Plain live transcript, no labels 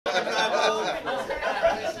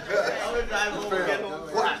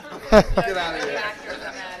Get out of here.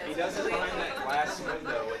 He doesn't mind that glass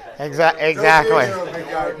window with that. Exactly.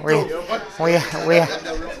 We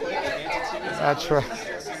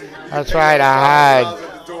that's right. I hide.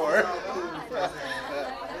 At the door.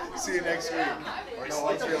 See you next week. Or no,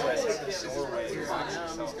 what's your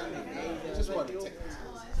Just one.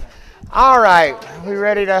 All right, we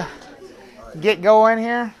ready to get going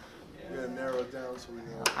here? You're gonna narrow it down so we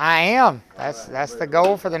know. I am. That's the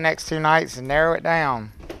goal for the next 2 nights, to narrow it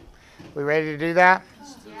down. We ready to do that?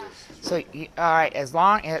 So, all right.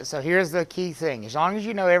 So here's the key thing: as long as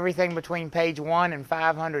you know everything between page 1 and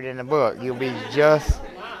 500 in the book, you'll be just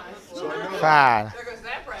fine. There goes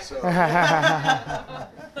that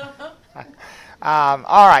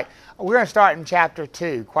All right, we're going to start in chapter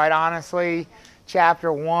 2. Quite honestly,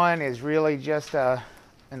 chapter 1 is really just an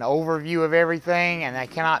overview of everything, and I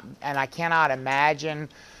cannot imagine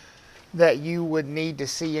that you would need to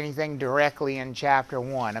see anything directly in chapter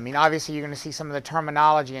 1. I mean, obviously you're going to see some of the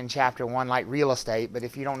terminology in chapter 1, like real estate, but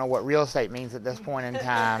if you don't know what real estate means at this point in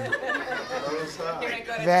time,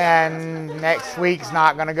 then next week's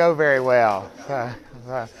not going to go very well. Go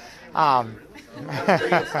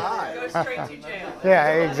straight to jail.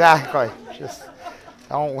 Yeah, exactly. Just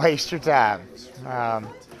don't waste your time.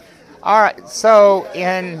 All right, so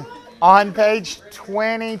on page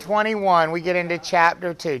 2021, we get into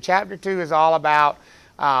chapter 2. Chapter 2 is all about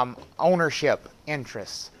ownership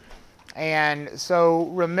interests. And so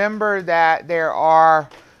remember that there are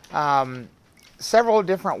several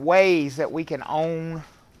different ways that we can own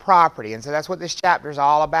property. And so that's what this chapter is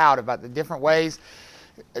all about the different ways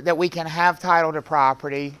that we can have title to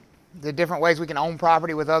property, the different ways we can own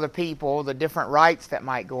property with other people, the different rights that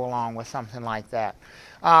might go along with something like that.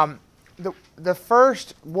 The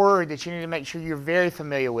first word that you need to make sure you're very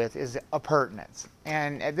familiar with is appurtenance.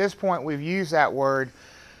 And at this point, we've used that word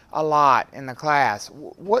a lot in the class.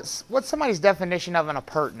 What's somebody's definition of an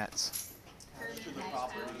appurtenance?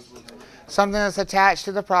 Something that's attached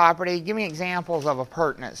to the property. Give me examples of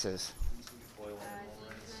appurtenances.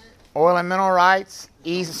 Oil and mineral rights,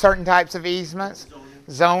 certain types of easements.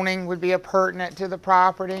 Zoning would be appurtenant to the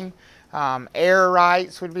property. Air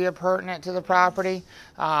rights would be appurtenant to the property.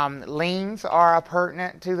 Liens are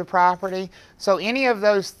appurtenant to the property. So any of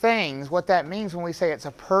those things, what that means when we say it's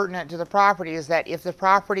appurtenant to the property is that if the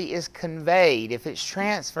property is conveyed, if it's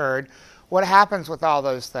transferred, what happens with all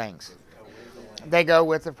those things? They go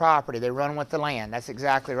with the property. They run with the land. That's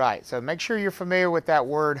exactly right. So make sure you're familiar with that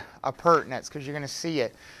word appurtenance, because you're going to see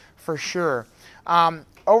it for sure.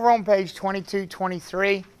 Over on page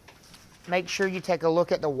 22-23, make sure you take a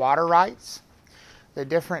look at the water rights, the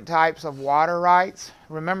different types of water rights.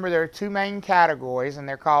 Remember, there are 2 main categories, and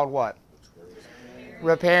they're called what?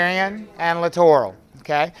 Riparian and littoral.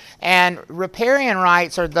 Okay? And riparian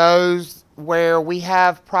rights are those where we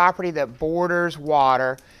have property that borders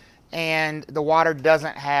water and the water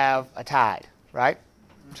doesn't have a tide, right?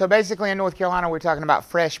 So basically in North Carolina, we're talking about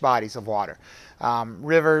fresh bodies of water.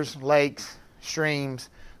 Rivers, lakes, streams,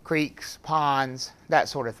 creeks, ponds, that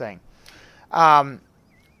sort of thing.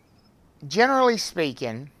 Generally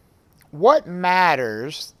speaking, what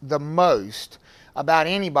matters the most about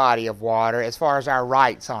any body of water as far as our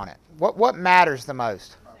rights on it? What matters the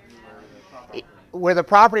most? Where the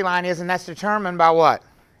property line is, and that's determined by what?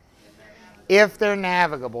 If they're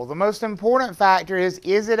navigable. The most important factor is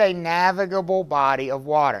it a navigable body of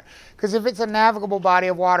water? Because if it's a navigable body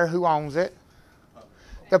of water, who owns it?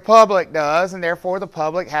 The public does, and therefore the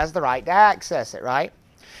public has the right to access it, right?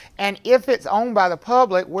 And if it's owned by the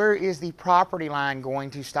public, where is the property line going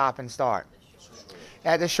to stop and start?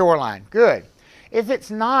 At the shoreline. Good. If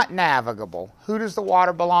it's not navigable, who does the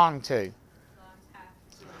water belong to?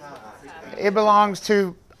 It belongs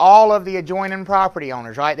to all of the adjoining property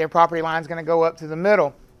owners, right? Their property line is going to go up to the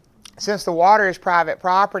middle. Since the water is private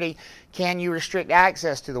property, can you restrict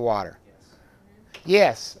access to the water?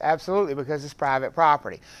 Yes, absolutely, because it's private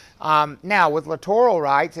property. Now, with littoral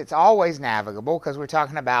rights, it's always navigable because we're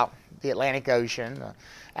talking about the Atlantic Ocean, the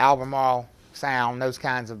Albemarle Sound, those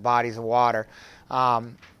kinds of bodies of water.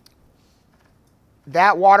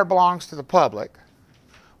 That water belongs to the public.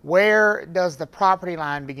 Where does the property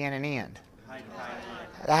line begin and end?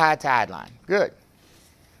 The high tide line. Good.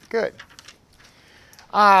 Good.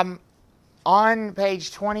 On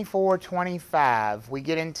page 24-25, we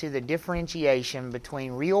get into the differentiation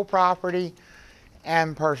between real property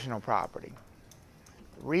and personal property.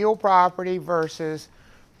 Real property versus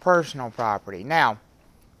personal property. Now,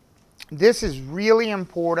 this is really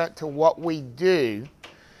important to what we do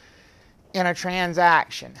in a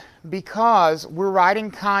transaction because we're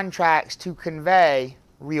writing contracts to convey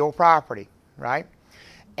real property, right?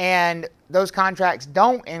 And those contracts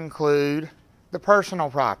don't include the personal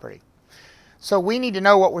property. So we need to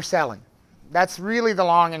know what we're selling. That's really the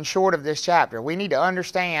long and short of this chapter. We need to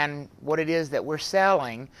understand what it is that we're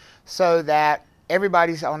selling so that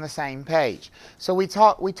everybody's on the same page. So we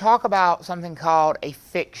talk about something called a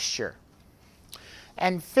fixture.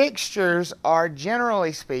 And fixtures are,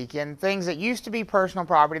 generally speaking, things that used to be personal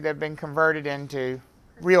property that have been converted into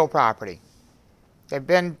real property. They've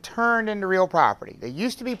been turned into real property. They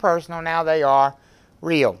used to be personal, now they are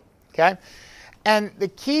real. Okay? And the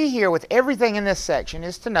key here with everything in this section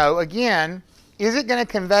is to know, again, is it going to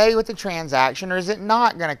convey with the transaction or is it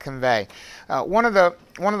not going to convey? One of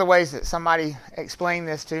the ways that somebody explained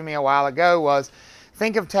this to me a while ago was,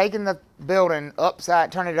 think of taking the building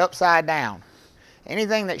turning it upside down.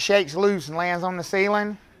 Anything that shakes loose and lands on the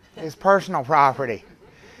ceiling is personal property.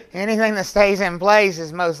 Anything that stays in place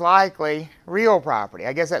is most likely real property.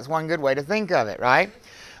 I guess that's one good way to think of it, right?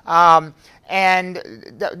 And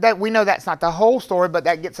that we know that's not the whole story, but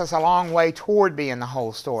that gets us a long way toward being the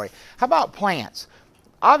whole story. How about plants?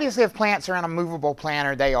 Obviously, if plants are in a movable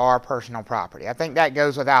planter, they are personal property. I think that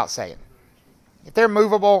goes without saying. If they're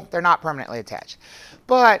movable, they're not permanently attached.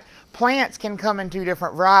 But plants can come in two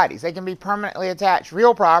different varieties. They can be permanently attached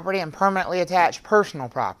real property and permanently attached personal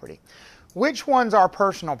property. Which ones are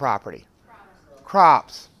personal property?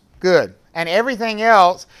 Crops. Good. And everything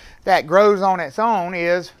else that grows on its own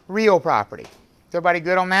is real property. Is everybody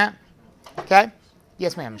good on that? Okay?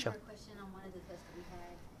 Yes, ma'am, Michelle. I have a question on one of the tests that we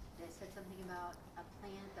had that said something about a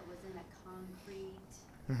plant that was in a concrete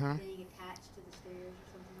thing attached to the stairs or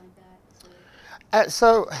something like that.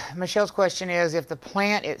 So Michelle's question is, if the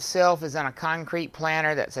plant itself is in a concrete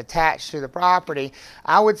planter that's attached to the property,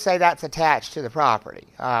 I would say that's attached to the property.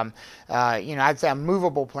 I'd say a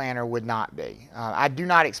movable planter would not be. I do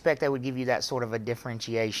not expect they would give you that sort of a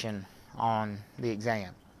differentiation on the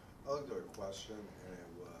exam. I looked at a question, and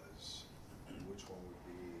it was which one would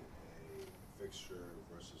be a fixture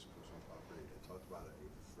versus personal property. It talked about a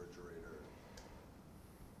refrigerator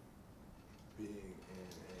being in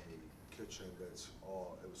a kitchen that's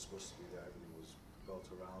it was supposed to be there, everything was built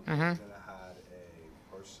around it. And then it had a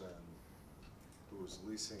person who was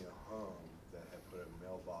leasing a home that had put a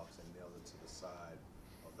mailbox and nailed it to the side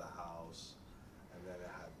of the house, and then it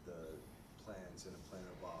had the plans in a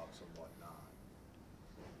planter box and whatnot.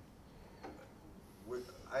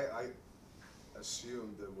 I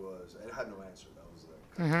assumed it had no answer. That was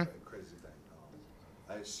the crazy thing.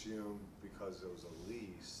 I assumed because it was a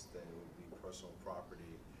lease that it would be personal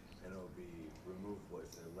property and it would be removable.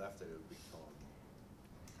 If they left it, it would become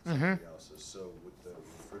somebody else's. So would the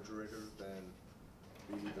refrigerator then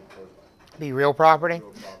be real property?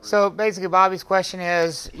 So basically Bobby's question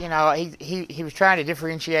is, he was trying to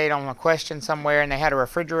differentiate on a question somewhere, and they had a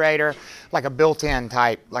refrigerator, like a built-in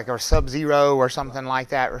type, like a Sub-Zero or something like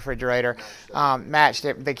that refrigerator, matched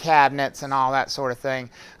it, the cabinets and all that sort of thing.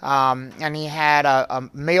 And he had a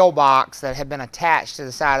mailbox that had been attached to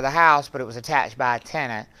the side of the house, but it was attached by a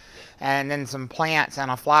tenant. And then some plants and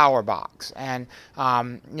a flower box, and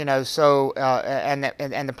and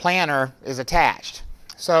the planter is attached.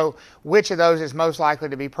 So which of those is most likely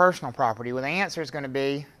to be personal property? Well, the answer is going to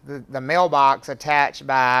be the mailbox attached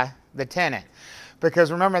by the tenant,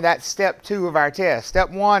 because remember, that's step 2 of our test. Step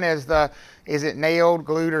 1 is is it nailed,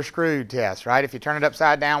 glued, or screwed test, right? If you turn it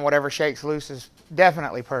upside down, whatever shakes loose is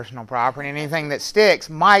definitely personal property, and anything that sticks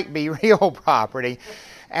might be real property.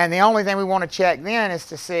 And the only thing we want to check then is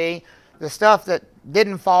to see the stuff that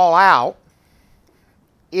didn't fall out,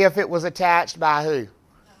 if it was attached by who?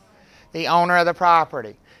 The owner of the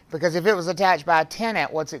property. Because if it was attached by a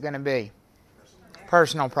tenant, what's it going to be?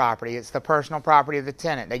 Personal property. It's the personal property of the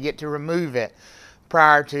tenant. They get to remove it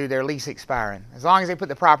prior to their lease expiring, as long as they put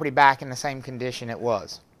the property back in the same condition it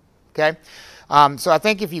was. Okay? So I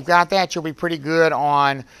think if you've got that, you'll be pretty good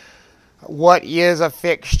on what is a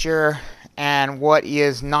fixture and what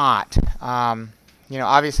is not.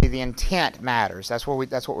 Obviously the intent matters. That's what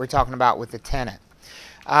we're talking about with the tenant.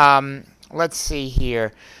 Let's see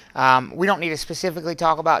here. We don't need to specifically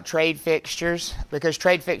talk about trade fixtures, because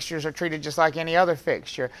trade fixtures are treated just like any other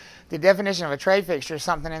fixture. The definition of a trade fixture is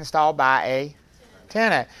something installed by a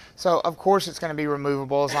tenant. So of course it's going to be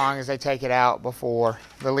removable as long as they take it out before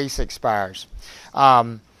the lease expires.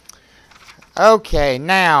 Okay,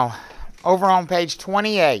 now over on page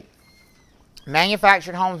 28,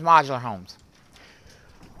 manufactured homes, modular homes.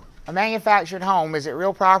 A manufactured home, is it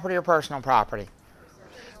real property or personal property?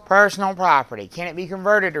 Personal property. Can it be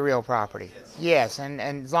converted to real property? Yes, and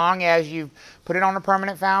as long as you put it on a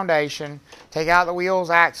permanent foundation, take out the wheels,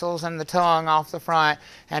 axles, and the tongue off the front,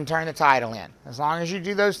 and turn the title in. As long as you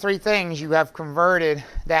do those three things, you have converted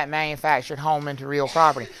that manufactured home into real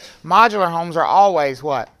property. Modular homes are always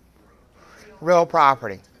what? Real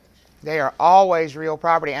property. They are always real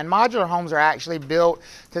property. And modular homes are actually built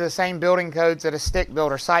to the same building codes that a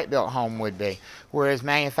stick-built or site-built home would be, whereas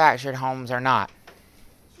manufactured homes are not.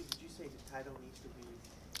 So did you say the title needs to be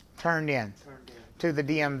Turned in turned in? to the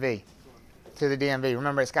DMV. To the DMV.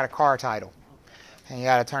 Remember, it's got a car title. And you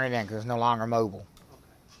got to turn it in because it's no longer mobile.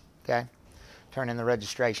 Okay? Turn in the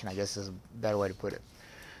registration, I guess is a better way to put it.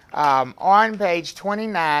 On page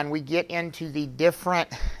 29, we get into the different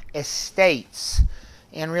estates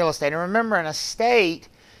in real estate. And remember, an estate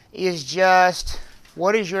is just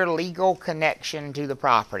what is your legal connection to the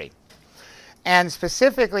property. And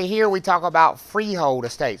specifically here we talk about freehold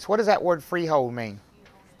estates. What does that word freehold mean?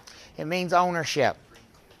 It means ownership.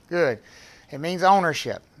 Good. It means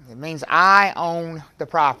ownership. It means I own the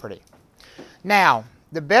property. Now,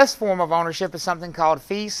 the best form of ownership is something called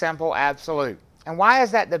fee simple absolute. And why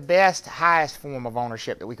is that the best, highest form of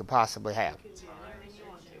ownership that we could possibly have?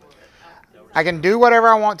 I can do whatever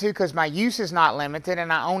I want to because my use is not limited,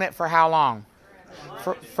 and I own it for how long?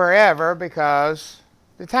 Forever, because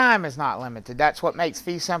the time is not limited. That's what makes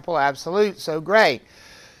fee simple absolute so great.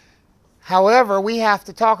 However, we have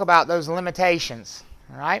to talk about those limitations.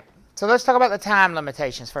 All right? So let's talk about the time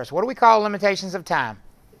limitations first. What do we call limitations of time?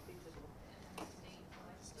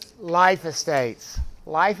 Life estates.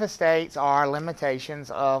 Life estates are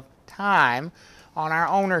limitations of time on our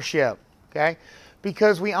ownership. Okay?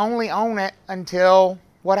 Because we only own it until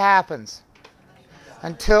what happens?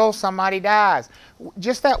 Until somebody dies.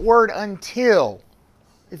 Just that word until.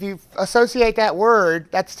 If you associate that word,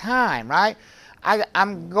 that's time, right?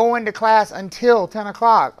 I'm going to class until 10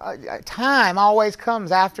 o'clock. Time always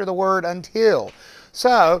comes after the word until.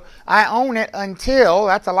 So I own it until,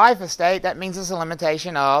 that's a life estate. That means it's a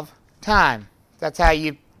limitation of time. That's how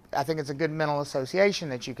I think it's a good mental association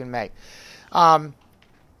that you can make.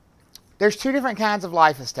 There's two different kinds of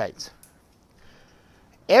life estates.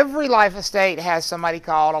 Every life estate has somebody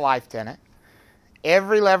called a life tenant.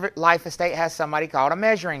 Every life estate has somebody called a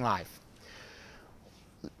measuring life.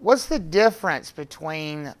 What's the difference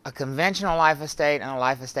between a conventional life estate and a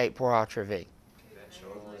life estate pour ultra V?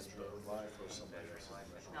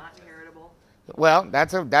 Not inheritable. Well,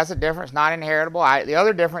 that's a difference, not inheritable. The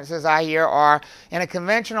other differences I hear are in a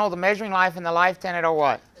conventional, the measuring life and the life tenant are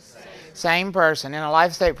what? Same person. In a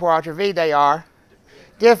life estate pour ultra V, they are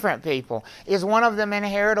different people. Is one of them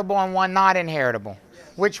inheritable and one not inheritable?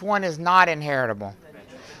 Which one is not inheritable?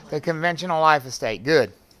 The conventional life estate.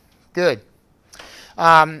 Good. Good.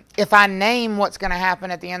 If I name what's going to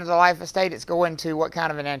happen at the end of the life estate, it's going to what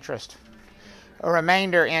kind of an interest? A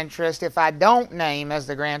remainder interest. If I don't name as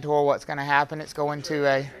the grantor what's going to happen, it's going to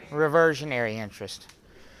a reversionary interest.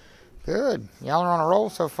 Good. Y'all are on a roll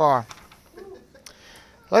so far.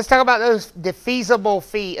 Let's talk about those defeasible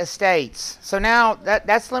fee estates. So now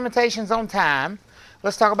that's limitations on time.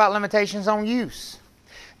 Let's talk about limitations on use.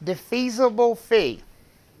 Defeasible fee.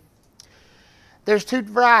 There's two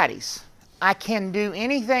varieties. I can do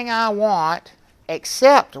anything I want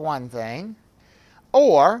except one thing,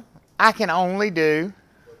 or I can only do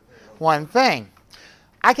one thing.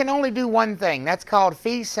 I can only do one thing. That's called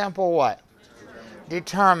fee simple what?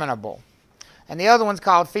 Determinable. And the other one's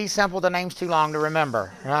called fee simple. The name's too long to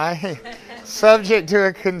remember, right? Subject to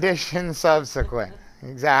a condition subsequent.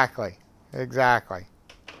 Exactly. Exactly.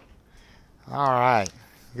 All right.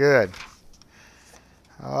 Good.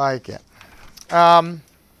 I like it. All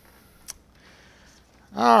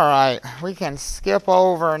right. We can skip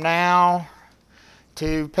over now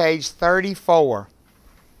to page 34.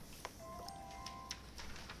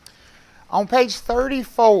 On page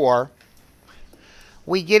 34,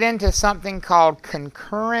 we get into something called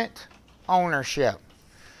concurrent ownership.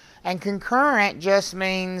 And concurrent just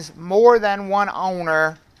means more than one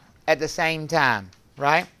owner at the same time,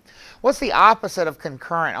 right? What's the opposite of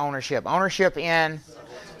concurrent ownership? Ownership in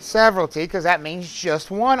severalty, because that means just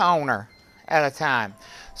one owner at a time.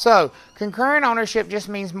 So concurrent ownership just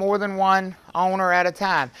means more than one owner at a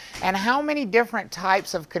time. And how many different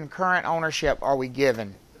types of concurrent ownership are we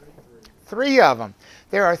given? 3 of them.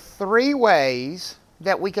 There are 3 ways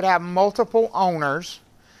that we could have multiple owners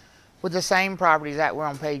with the same properties. That we're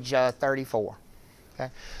on page 34. Okay?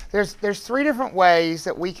 There's 3 different ways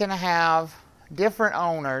that we can have different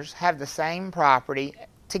owners have the same property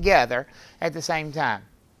together at the same time.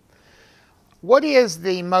 What is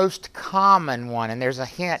the most common one? And there's a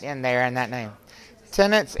hint in there in that name.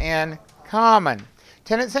 Tenants in common.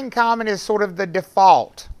 Tenants in common is sort of the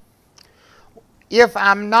default. If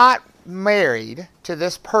I'm not married to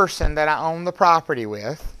this person that I own the property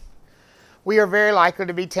with, we are very likely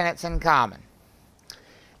to be tenants in common.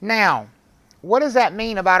 Now, what does that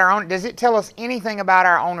mean about our own? Does it tell us anything about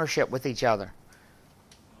our ownership with each other?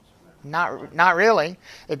 Not really.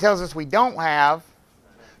 It tells us we don't have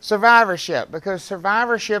survivorship, because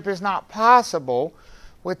survivorship is not possible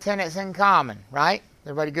with tenants in common, right?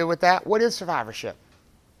 Everybody good with that? What is survivorship?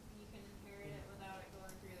 You can inherit it without it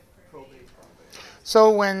going through the probate. So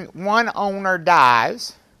when one owner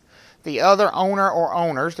dies, the other owner or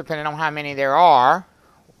owners, depending on how many there are,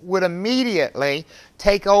 would immediately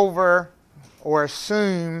take over or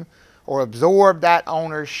assume or absorb that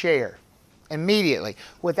owner's share immediately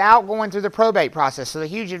without going through the probate process. So the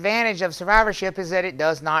huge advantage of survivorship is that it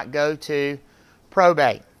does not go to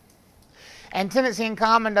probate. And tenancy in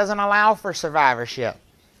common doesn't allow for survivorship.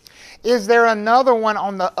 Is there another one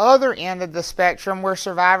on the other end of the spectrum where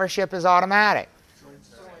survivorship is automatic?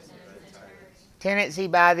 Tenancy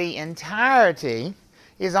by the entirety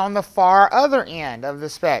is on the far other end of the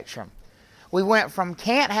spectrum. We went from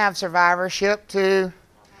can't have survivorship to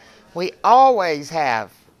we always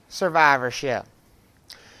have survivorship.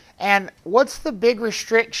 And what's the big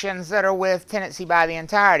restrictions that are with tenancy by the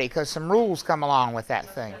entirety? Because some rules come along with that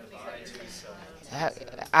thing.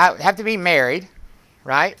 I have to be married,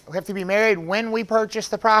 right? We have to be married when we purchase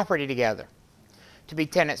the property together to be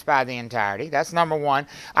tenants by the entirety. That's number one.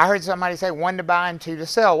 I heard somebody say 1 to buy and 2 to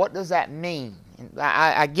sell. What does that mean?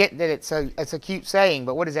 I get that it's a cute saying,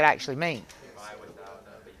 but what does it actually mean?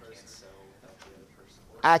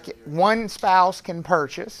 One spouse can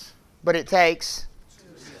purchase, but it takes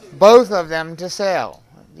both of them to sell.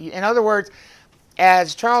 In other words,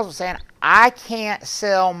 as Charles was saying, I can't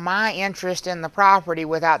sell my interest in the property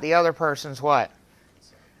without the other person's what?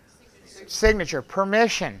 Signature,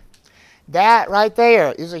 permission. That right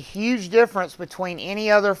there is a huge difference between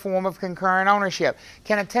any other form of concurrent ownership.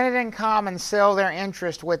 Can a tenant in common sell their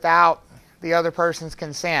interest without the other person's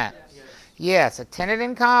consent? Yes, a tenant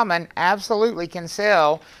in common absolutely can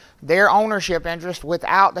sell their ownership interest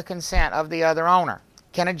without the consent of the other owner.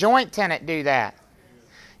 Can a joint tenant do that?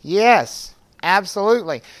 Yes,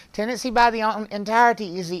 absolutely. Tenancy by the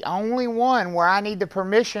entirety is the only one where I need the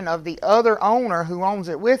permission of the other owner who owns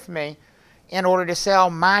it with me in order to sell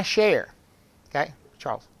my share. Okay,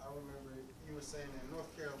 Charles. I remember you were saying in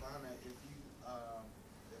North Carolina,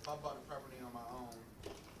 if I bought the property on my own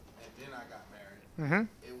and then I got married,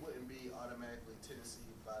 it wouldn't be automatically tenancy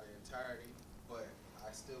by the entirety, but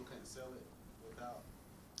I still couldn't sell it without.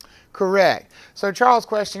 Correct. So Charles'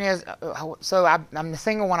 question is, so I'm the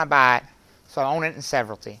single when I buy it, so I own it in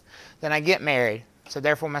severalty. Then I get married, so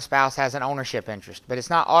therefore my spouse has an ownership interest, but it's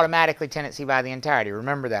not automatically tenancy by the entirety.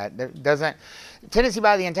 Remember that. Tenancy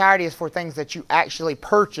by the entirety is for things that you actually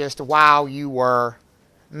purchased while you were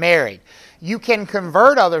married. You can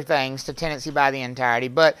convert other things to tenancy by the entirety,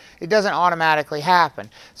 but it doesn't automatically happen.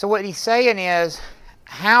 So what he's saying is,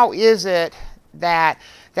 how is it that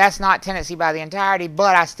that's not tenancy by the entirety,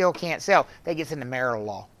 but I still can't sell? That gets into marital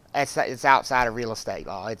law. It's outside of real estate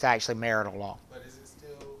law. It's actually marital law. But is it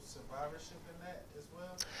still survivorship in that as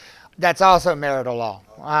well? That's also marital law.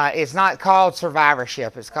 It's not called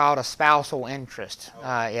survivorship. It's called a spousal interest.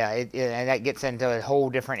 And that gets into a whole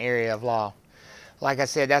different area of law. Like I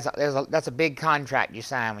said, that's a big contract you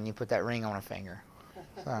sign when you put that ring on a finger.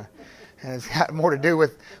 And it's got more to do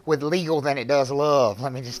with legal than it does love.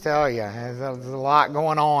 Let me just tell you, there's a lot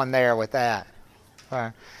going on there with that.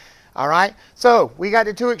 All right, so we got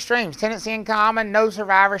the two extremes: tenancy in common, no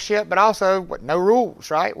survivorship, but also no rules.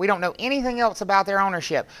 Right? We don't know anything else about their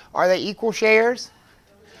ownership. Are they equal shares?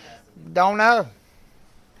 Don't know.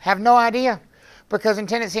 Have no idea. Because in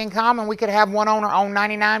tenancy in common, we could have one owner own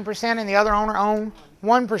 99% and the other owner own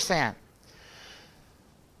 1%.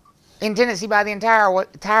 In tenancy by the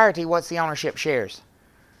entirety, what's the ownership shares?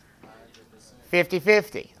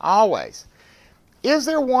 50-50, always. Is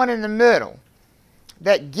there one in the middle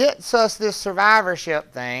that gets us this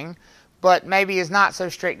survivorship thing, but maybe is not so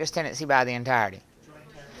strict as tenancy by the entirety?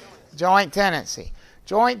 Joint tenancy.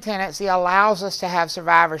 Joint tenancy allows us to have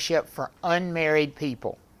survivorship for unmarried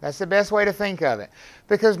people. That's the best way to think of it.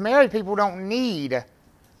 Because married people don't need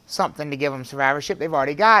something to give them survivorship. They've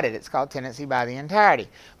already got it. It's called tenancy by the entirety.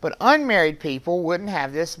 But unmarried people wouldn't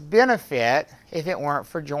have this benefit if it weren't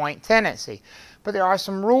for joint tenancy. But there are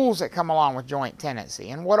some rules that come along with joint tenancy.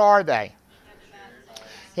 And what are they?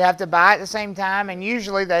 You have to buy at the same time, and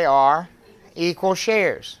usually they are equal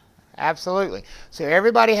shares. Absolutely. So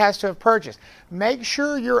everybody has to have purchased. Make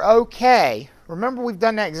sure you're okay Remember, we've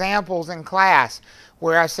done the examples in class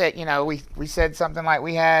where I said, we said something like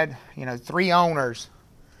we had, 3 owners.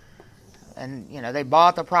 And, they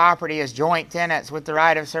bought the property as joint tenants with the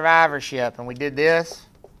right of survivorship. And we did this.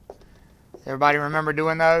 Everybody remember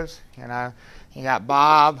doing those? You got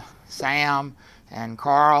Bob, Sam, and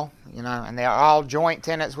Carl, and they're all joint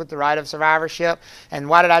tenants with the right of survivorship. And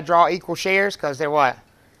why did I draw equal shares? Because they're what?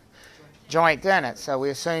 Joint tenants. So we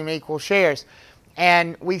assume equal shares.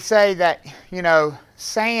 And we say that,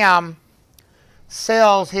 Sam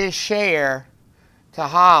sells his share to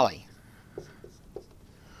Holly.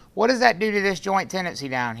 What does that do to this joint tenancy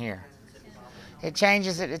down here? It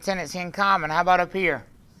changes it to tenancy in common. How about up here?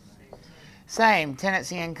 Same,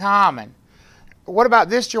 tenancy in common. What about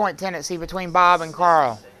this joint tenancy between Bob and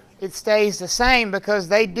Carl? It stays the same because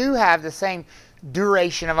they do have the same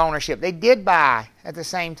duration of ownership. They did buy at the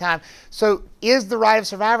same time. So is the right of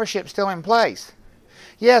survivorship still in place?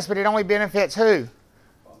 Yes, but it only benefits who?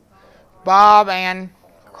 Bob and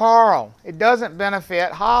Carl. It doesn't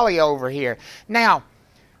benefit Holly over here. Now,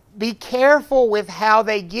 be careful with how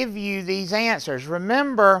they give you these answers.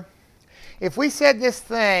 Remember, if we said this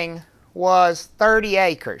thing was 30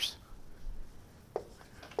 acres,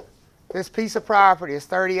 this piece of property is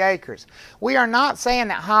 30 acres. We are not saying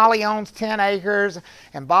that Holly owns 10 acres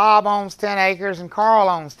and Bob owns 10 acres and Carl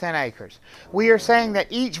owns 10 acres. We are saying that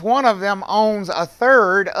each one of them owns a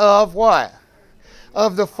third of what?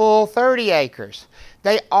 Of the full 30 acres.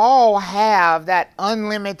 They all have that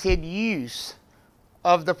unlimited use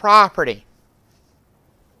of the property.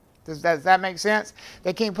 Does that make sense?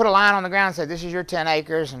 They can't put a line on the ground and say, this is your 10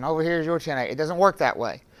 acres and over here is your 10 acres. It doesn't work that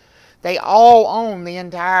way. They all own the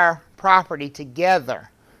entire property together.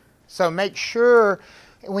 So make sure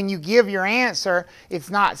when you give your answer, it's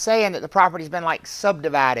not saying that the property's been like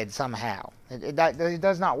subdivided somehow. It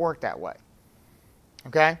does not work that way.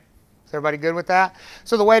 Okay? Is everybody good with that?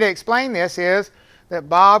 So the way to explain this is that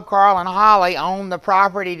Bob, Carl, and Holly own the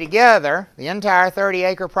property together, the entire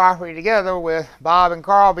 30-acre property together, with Bob and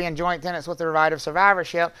Carl being joint tenants with the right of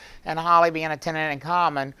survivorship and Holly being a tenant in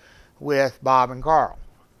common with Bob and Carl.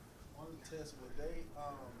 On the test, would they,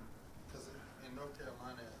 because in North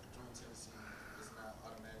Carolina, joint tenancy is not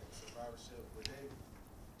automatic survivorship, would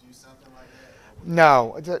they do something like that?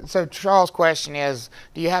 No. So Charles' question is,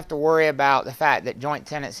 do you have to worry about the fact that joint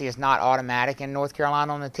tenancy is not automatic in North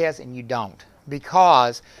Carolina on the test? And you don't.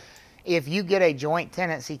 Because if you get a joint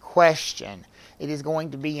tenancy question, it is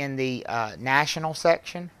going to be in the national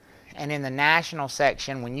section. And in the national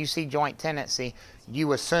section, when you see joint tenancy,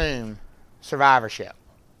 you assume survivorship.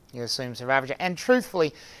 You assume survivorship. And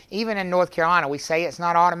truthfully, even in North Carolina, we say it's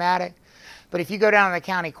not automatic. But if you go down to the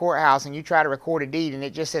county courthouse and you try to record a deed and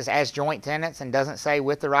it just says as joint tenants and doesn't say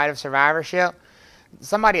with the right of survivorship,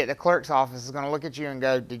 somebody at the clerk's office is going to look at you and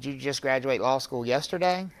go, did you just graduate law school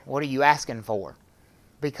yesterday? What are you asking for?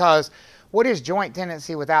 Because what is joint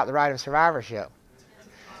tenancy without the right of survivorship?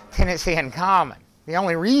 Tenancy in common. The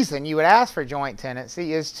only reason you would ask for joint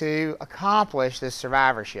tenancy is to accomplish this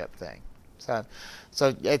survivorship thing. So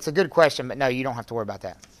it's a good question, but no, you don't have to worry about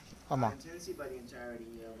that. Come on. Tenancy by the entirety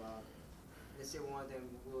of, let's say one of them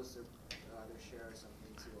wills their share or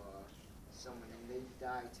something to someone and they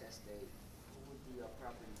die testate.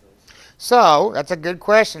 So, that's a good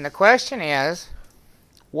question. The question is,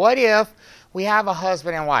 what if we have a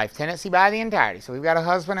husband and wife, tenancy by the entirety? So we've got a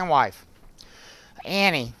husband and wife.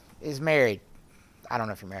 Annie is married. I don't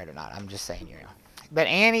know if you're married or not. I'm just saying you're not. But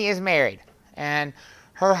Annie is married. And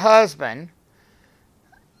her husband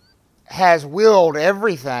has willed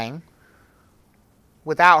everything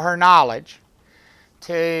without her knowledge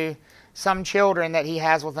to some children that he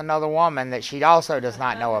has with another woman that she also does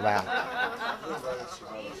not know about.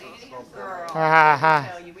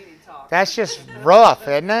 That's just rough,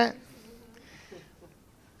 isn't it?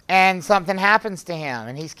 And something happens to him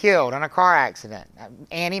and he's killed in a car accident.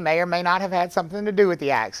 Annie may or may not have had something to do with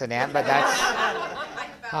the accident, but that's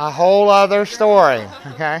a whole other story.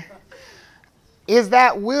 Okay? Is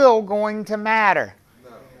that will going to matter?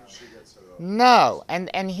 No.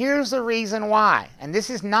 And here's the reason why. And this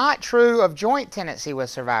is not true of joint tenancy with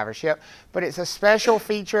survivorship, but it's a special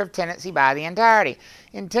feature of tenancy by the entirety.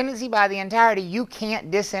 In tenancy by the entirety, you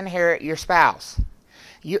can't disinherit your spouse.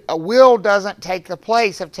 A will doesn't take the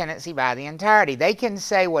place of tenancy by the entirety. They can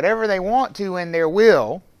say whatever they want to in their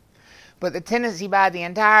will, but the tenancy by the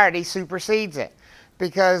entirety supersedes it.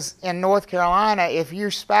 Because in North Carolina, if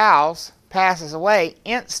your spouse passes away,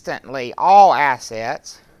 instantly all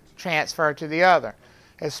assets transfer to the other,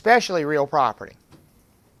 especially real property.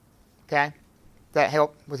 Okay? Does that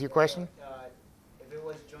help with your question? If it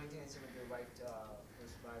was joint tenancy with the right for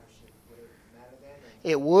survivorship, would it matter then?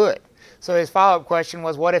 It would. So his follow-up question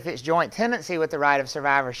was, what if it's joint tenancy with the right of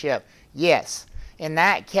survivorship? Yes. In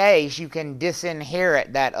that case, you can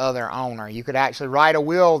disinherit that other owner. You could actually write a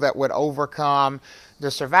will that would overcome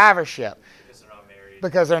the survivorship.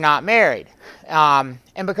 Because they're not married. And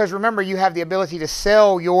because, remember, you have the ability to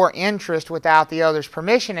sell your interest without the other's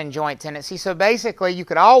permission in joint tenancy. So basically, you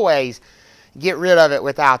could always get rid of it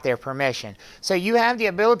without their permission. So you have the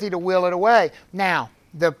ability to will it away. Now,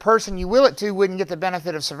 the person you will it to wouldn't get the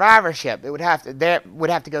benefit of survivorship. It would have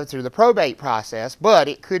to go through the probate process, but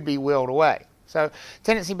it could be willed away. So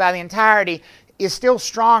tenancy by the entirety is still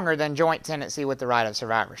stronger than joint tenancy with the right of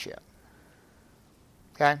survivorship.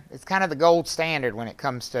 Okay? It's kind of the gold standard when it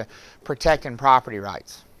comes to protecting property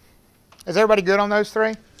rights. Is everybody good on those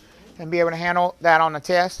three? And be able to handle that on the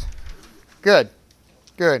test? Good.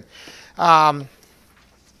 Good. That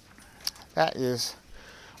is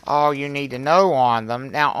all you need to know on them.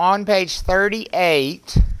 Now, on page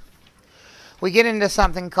 38, we get into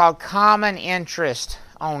something called common interest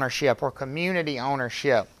ownership or community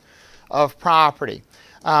ownership of property.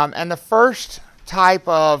 And the first type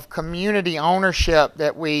of community ownership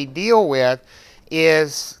that we deal with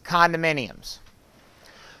is condominiums.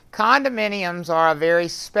 Condominiums are a very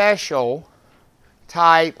special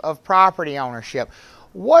type of property ownership.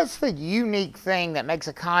 What's the unique thing that makes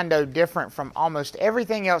a condo different from almost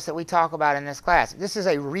everything else that we talk about in this class? This is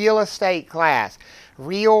a real estate class.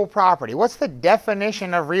 Real property. What's the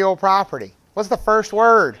definition of real property? What's the first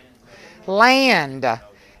word? Land.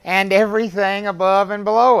 And everything above and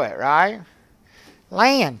below it, right?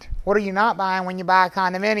 Land. What are you not buying when you buy a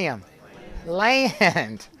condominium?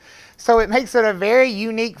 Land. So it makes it a very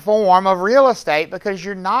unique form of real estate because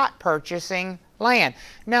you're not purchasing land.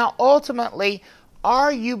 Now, ultimately,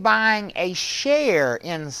 are you buying a share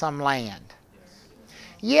in some land?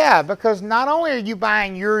 Yeah, because not only are you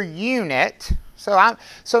buying your unit,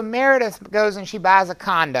 so Meredith goes and she buys a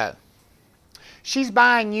condo. She's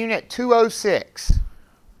buying unit 206.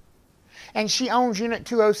 And she owns unit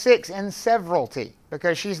 206 in severalty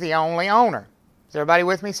because she's the only owner. Is everybody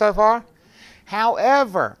with me so far?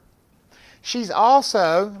 However, she's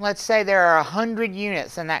also, let's say there are 100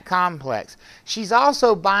 units in that complex. She's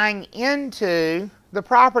also buying into the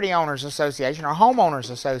Property Owners Association or Homeowners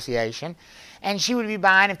Association. And she would be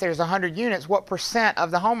buying, if there's 100 units, what percent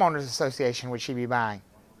of the Homeowners Association would she be buying?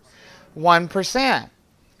 1%.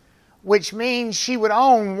 Which means she would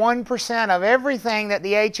own 1% of everything that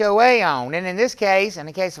the HOA owned. And in this case, in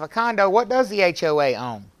the case of a condo, what does the HOA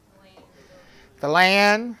own? The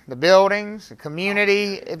land, the buildings, the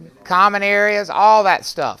community, common areas, all that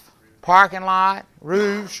stuff. Parking lot,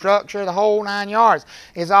 roof, structure, the whole 9 yards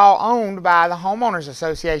is all owned by the Homeowners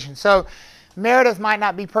Association. So Meredith might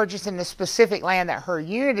not be purchasing the specific land that her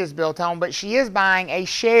unit is built on, but she is buying a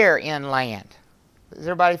share in land. Does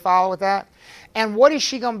everybody follow with that? And what is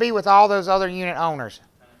she going to be with all those other unit owners?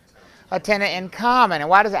 A tenant in common. And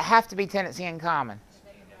why does it have to be tenancy in common?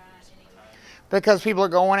 Because people are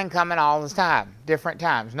going and coming all the time, different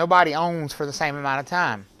times. Nobody owns for the same amount of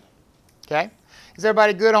time. Okay? Is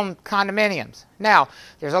everybody good on condominiums? Now,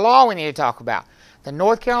 there's a law we need to talk about. The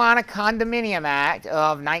North Carolina Condominium Act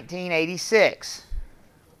of 1986.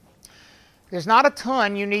 There's not a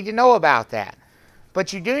ton you need to know about that.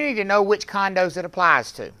 But you do need to know which condos it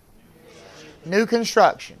applies to. New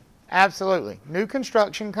construction. Absolutely. New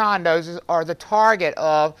construction condos are the target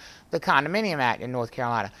of the Condominium Act in North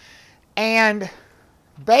Carolina. And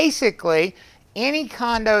basically, any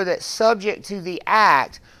condo that's subject to the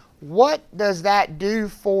Act, what does that do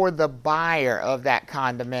for the buyer of that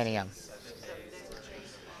condominium?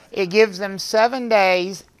 It gives them 7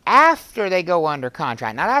 days after they go under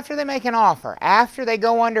contract. Not after they make an offer. After they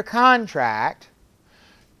go under contract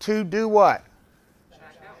to do what?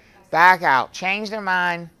 Back out, change their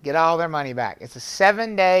mind, get all their money back. It's a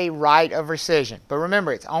 7-day right of rescission. But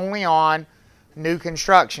remember, it's only on new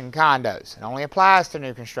construction condos. It only applies to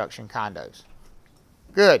new construction condos.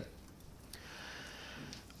 Good.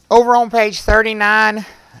 Over on page 39,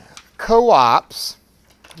 co-ops.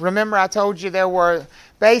 Remember I told you there were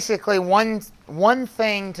basically one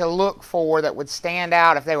thing to look for that would stand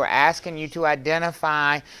out if they were asking you to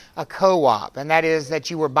identify a co-op. And that is that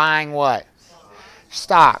you were buying what?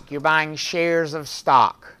 Stock. You're buying shares of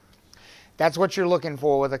stock. That's what you're looking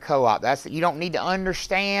for with a co-op. You don't need to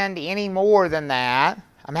understand any more than that.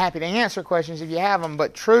 I'm happy to answer questions if you have them,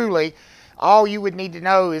 but truly, all you would need to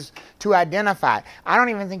know is to identify it. I don't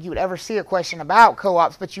even think you would ever see a question about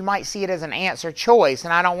co-ops, but you might see it as an answer choice,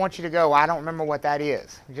 and I don't want you to go, I don't remember what that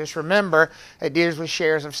is. Just remember, it deals with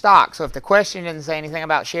shares of stock. So if the question didn't say anything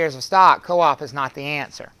about shares of stock, co-op is not the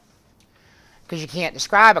answer. Because you can't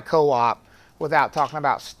describe a co-op without talking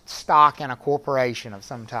about stock in a corporation of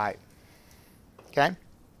some type. Okay?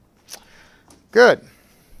 Good.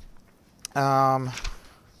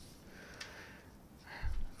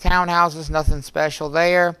 Townhouses, nothing special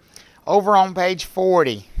there. Over on page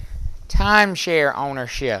 40, timeshare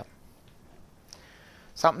ownership.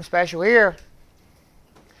 Something special here.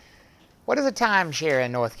 What is a timeshare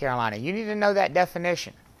in North Carolina? You need to know that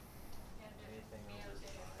definition. You have to be able to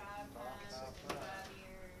take it 5 times in 5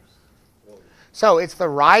 years. So it's the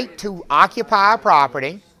right to occupy a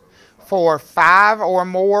property for 5 or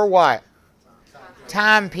more what?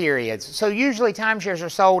 Time periods. So usually timeshares are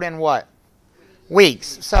sold in what?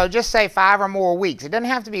 Weeks. So just say 5 or more weeks. It doesn't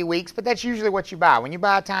have to be weeks, but that's usually what you buy. When you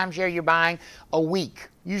buy a timeshare, you're buying a week,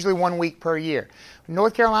 usually 1 week per year.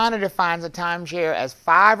 North Carolina defines a timeshare as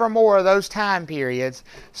 5 or more of those time periods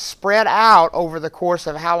spread out over the course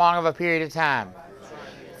of how long of a period of time?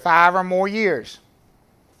 5 or more years.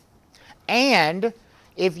 And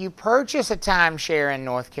if you purchase a timeshare in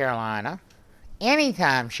North Carolina, any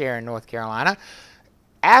timeshare in North Carolina,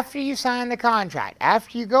 after you sign the contract,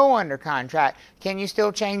 after you go under contract, can you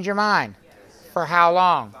still change your mind? For how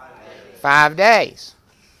long? 5 days.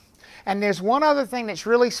 And there's one other thing that's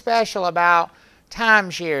really special about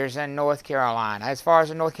timeshares in North Carolina, as far as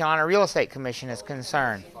the North Carolina Real Estate Commission is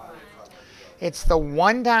concerned. It's the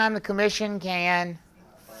one time the commission can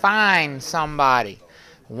fine somebody.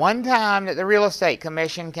 One time that the Real Estate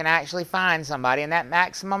Commission can actually fine somebody, and that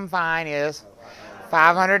maximum fine is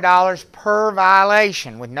 $500 per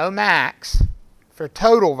violation, with no max for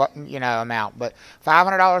total, amount, but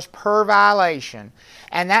 $500 per violation,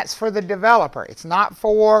 and that's for the developer. It's not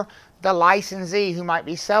for the licensee who might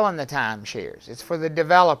be selling the timeshares. It's for the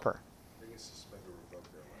developer. They can suspend or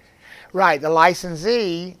revoke their license. Right, the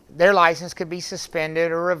licensee, their license could be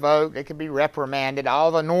suspended or revoked. It could be reprimanded, all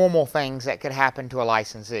the normal things that could happen to a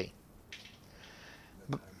licensee.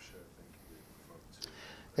 The timeshare thing can be revoked too.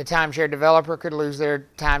 The timeshare developer could lose their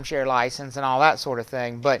timeshare license and all that sort of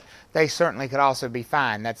thing, but they certainly could also be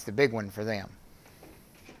fined. That's the big one for them.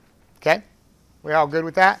 Okay? We all good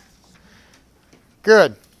with that?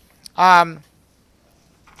 Good.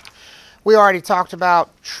 We already talked about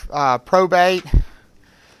probate.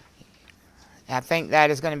 I think that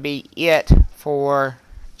is going to be it for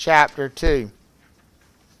chapter 2.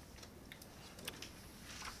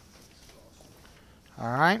 All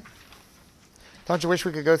right. Don't you wish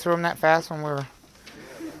we could go through them that fast when we were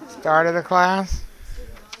started the class?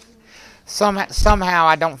 Somehow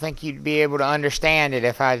I don't think you'd be able to understand it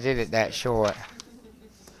if I did it that short.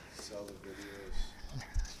 Sell the videos.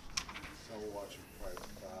 Don't watch your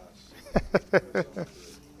private class. It's a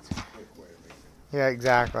quick way of making it. Yeah,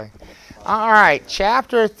 exactly. All right,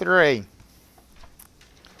 chapter 3.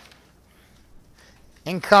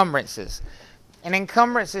 Encumbrances. An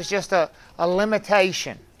encumbrance is just a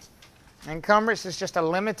limitation. Encumbrance is just a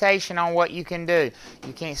limitation on what you can do.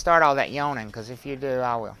 You can't start all that yawning, because if you do,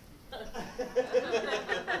 I will.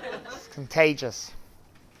 It's contagious.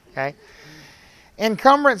 Okay?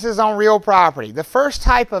 Encumbrances on real property. The first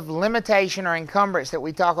type of limitation or encumbrance that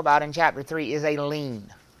we talk about in chapter 3 is a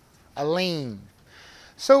lien. A lien.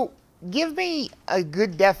 So, give me a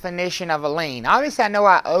good definition of a lien. Obviously, I know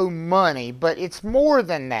I owe money, but it's more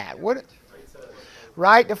than that. What?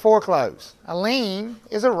 Right to foreclose. A lien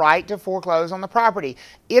is a right to foreclose on the property.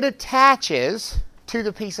 It attaches to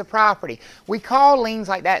the piece of property. We call liens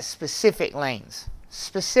like that specific liens.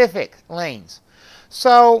 Specific liens.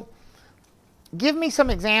 So, give me some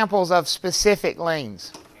examples of specific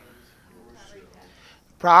liens.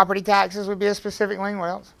 Property taxes would be a specific lien. What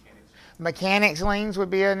else? Mechanics liens would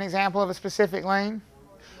be an example of a specific lien.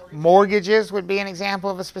 Mortgages would be an example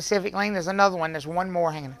of a specific lien. There's another one. There's one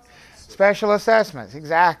more hanging. Special assessments.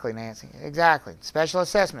 Exactly, Nancy. Exactly. Special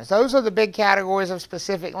assessments. Those are the big categories of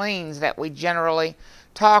specific liens that we generally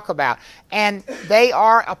talk about. And they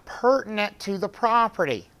are pertinent to the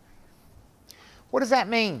property. What does that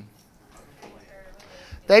mean?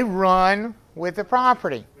 They run with the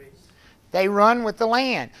property. They run with the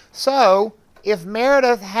land. So, if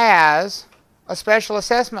Meredith has a special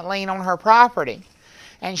assessment lien on her property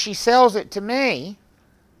and she sells it to me,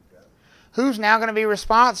 who's now going to be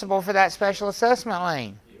responsible for that special assessment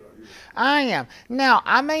lien? I am. Now,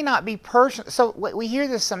 I may not be so we hear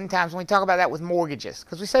this sometimes when we talk about that with mortgages,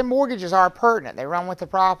 because we say mortgages are pertinent. They run with the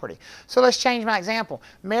property. So let's change my example.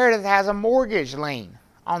 Meredith has a mortgage lien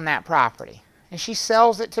on that property, and she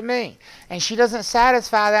sells it to me, and she doesn't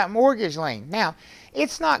satisfy that mortgage lien. Now,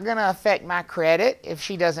 it's not going to affect my credit if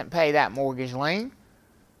she doesn't pay that mortgage lien.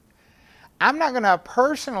 I'm not going to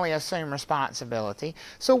personally assume responsibility.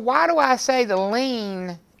 So why do I say the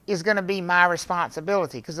lien is going to be my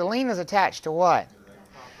responsibility? Because the lien is attached to what?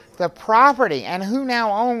 The property. And who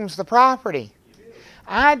now owns the property?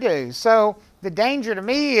 I do. So the danger to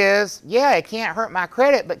me is, yeah, it can't hurt my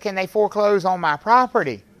credit, but can they foreclose on my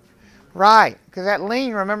property? Right. Because that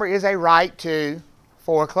lien, remember, is a right to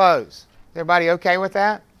foreclose. Everybody okay with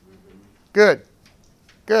that? Good.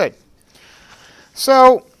 Good.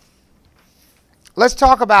 So let's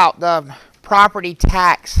talk about the property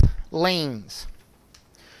tax liens.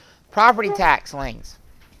 Property tax liens.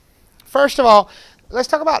 First of all, let's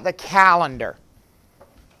talk about the calendar.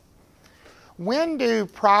 When do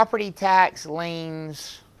property tax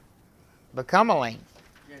liens become a lien?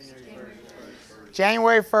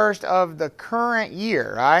 January 1st of the current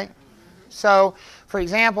year, right? So, for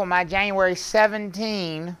example, my January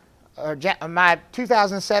 17, or my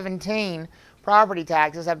 2017 property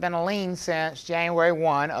taxes have been a lien since January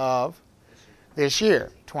 1 of this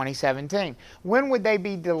year, 2017. When would they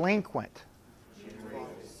be delinquent?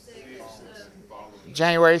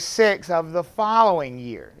 January 6th of the following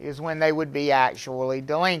year is when they would be actually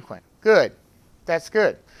delinquent. Good. That's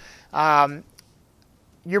good.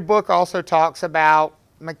 Your book also talks about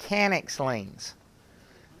mechanics liens,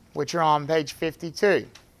 which are on page 52.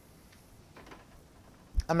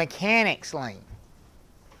 A mechanics lien.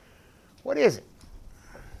 What is it?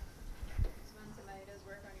 It's when somebody does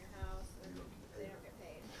work on your house and they don't get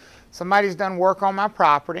paid. Somebody's done work on my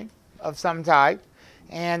property of some type,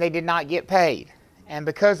 and they did not get paid. And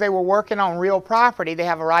because they were working on real property, they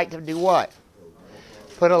have a right to do what?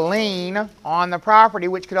 Put a lien on the property,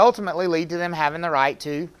 which could ultimately lead to them having the right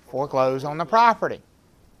to foreclose on the property.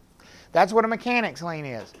 That's what a mechanics lien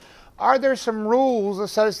is. Are there some rules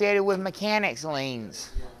associated with mechanics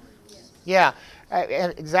liens? Yeah.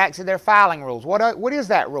 Exactly, their filing rules. What is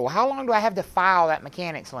that rule? How long do I have to file that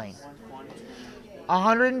mechanics lien?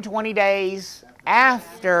 120 days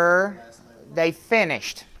after they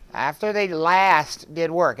finished. After they last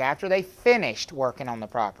did work. After they finished working on the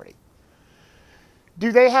property.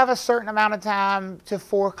 Do they have a certain amount of time to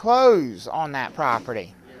foreclose on that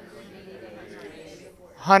property?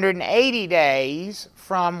 180 days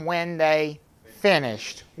from when they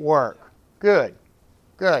finished work. Good.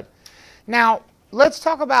 Good. Now, let's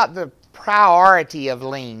talk about the priority of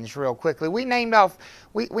liens real quickly. We named off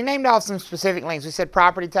some specific liens. We said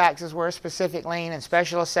property taxes were a specific lien, and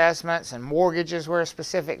special assessments and mortgages were a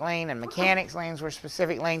specific lien, and mechanics liens were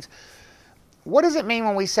specific liens. What does it mean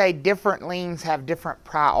when we say different liens have different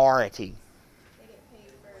priority? They get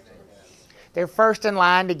paid first. They're first in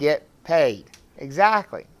line to get paid.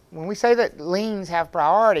 Exactly. When we say that liens have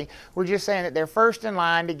priority, we're just saying that they're first in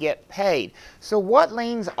line to get paid. So what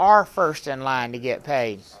liens are first in line to get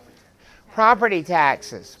paid? Property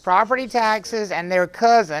taxes. Property taxes and their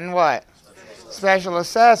cousin, what? Special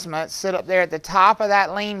assessments sit up there at the top of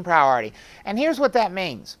that lien priority. And here's what that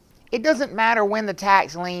means. It doesn't matter when the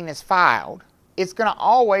tax lien is filed. It's going to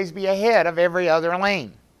always be ahead of every other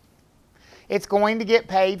lien. It's going to get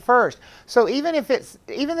paid first. So even if it's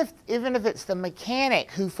the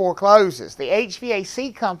mechanic who forecloses, the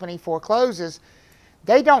HVAC company forecloses,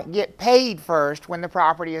 they don't get paid first when the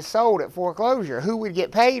property is sold at foreclosure. Who would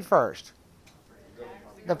get paid first?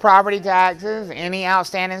 The property taxes, any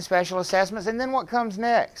outstanding special assessments, and then what comes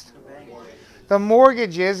next? The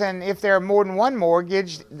mortgages, and if there are more than one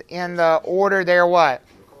mortgage, in the order they're what?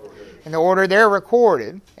 In the order they're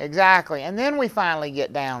recorded, exactly. And then we finally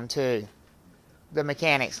get down to the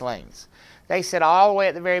mechanics liens. They sit all the way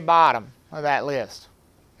at the very bottom of that list.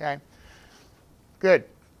 Okay? Good.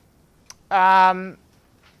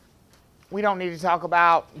 We don't need to talk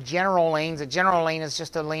about general liens. A general lien is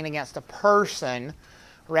just a lien against a person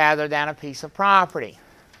rather than a piece of property.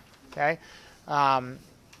 Okay?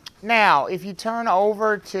 Now, if you turn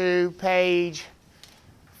over to page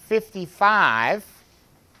 55,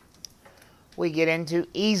 we get into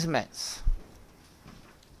easements.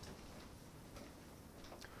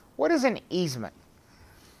 What is an easement?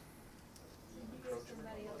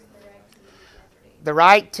 The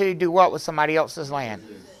right to do what with somebody else's land?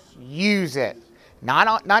 Use it.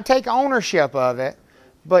 Not take ownership of it,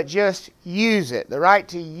 but just use it. The right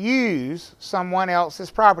to use someone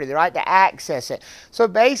else's property. The right to access it. So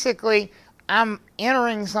basically, I'm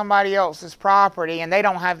entering somebody else's property and they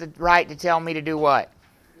don't have the right to tell me to do what?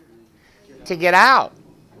 To get out.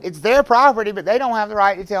 It's their property, but they don't have the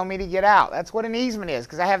right to tell me to get out. That's what an easement is,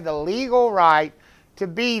 because I have the legal right to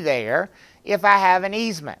be there if I have an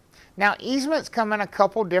easement. Now, easements come in a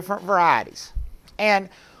couple different varieties. And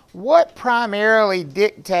what primarily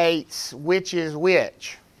dictates which is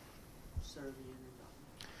which?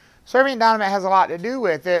 Serving and endowment has a lot to do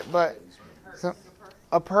with it, but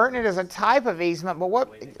appurtenant is a type of easement, but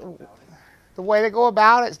the way they go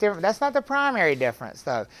about it's different. That's not the primary difference,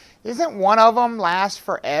 though. Isn't one of them last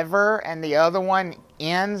forever and the other one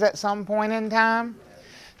ends at some point in time?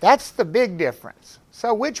 That's the big difference.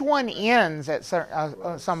 So which one ends at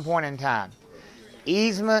some point in time?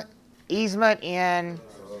 Easement in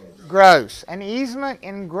gross. An easement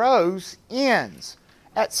in gross ends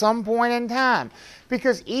at some point in time,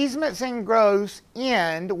 because easements in gross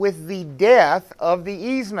end with the death of the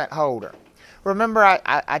easement holder. Remember,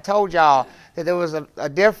 I told y'all that there was a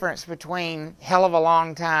difference between hell of a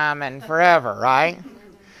long time and forever, right?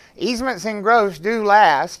 Easements in gross do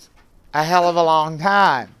last a hell of a long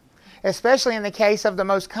time, especially in the case of the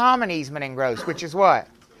most common easement in gross, which is what?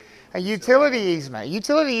 A utility easement. A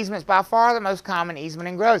utility easement is by far the most common easement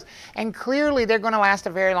in gross. And clearly they're going to last a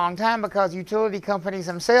very long time because utility companies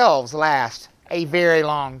themselves last a very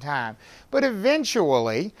long time. But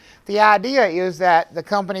eventually, the idea is that the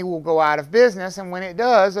company will go out of business, and when it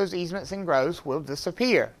does, those easements in gross will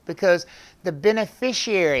disappear because the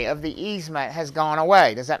beneficiary of the easement has gone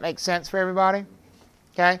away. Does that make sense for everybody?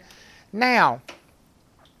 Okay. Now,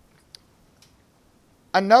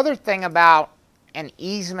 another thing about an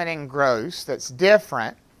easement in gross that's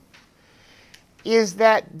different is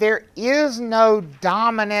that there is no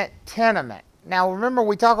dominant tenement. Now remember,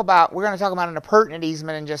 we're going to talk about an appurtenant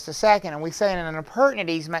easement in just a second, and we say in an appurtenant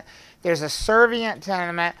easement there's a servient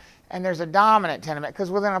tenement and there's a dominant tenement,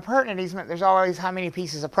 because with an appurtenant easement there's always how many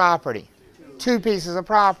pieces of property? Two pieces of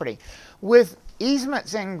property. With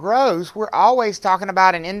easements in gross, we're always talking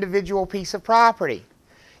about an individual piece of property.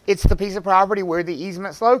 It's the piece of property where the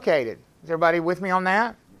easement's located. Is everybody with me on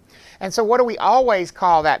that? And so what do we always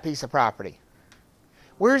call that piece of property?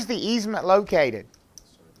 Where's the easement located?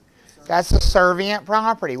 That's the servient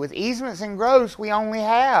property. With easements in gross, we only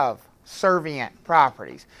have servient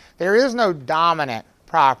properties. There is no dominant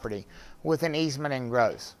property with an easement in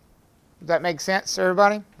gross. Does that make sense to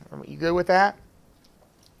everybody? You good with that?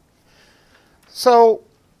 So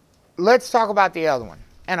let's talk about the other one.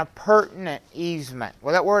 An appurtenant easement.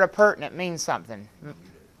 Well, that word appurtenant means something.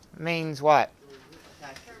 Means what?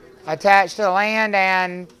 Attached to the land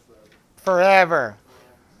and forever.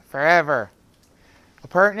 Forever.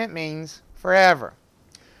 Appurtenant means forever.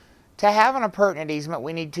 To have an appurtenant easement,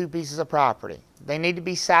 we need two pieces of property. They need to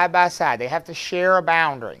be side by side. They have to share a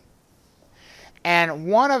boundary. And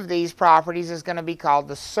one of these properties is going to be called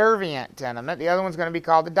the servient tenement. The other one's going to be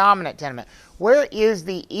called the dominant tenement. Where is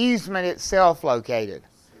the easement itself located?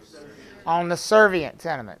 On the servient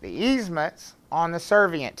tenement. The easement's on the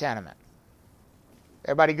servient tenement.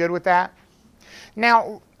 Everybody good with that?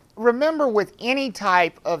 Now, remember, with any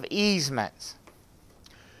type of easements,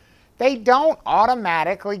 they don't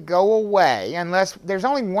automatically go away unless there's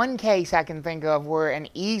only one case I can think of where an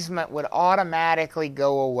easement would automatically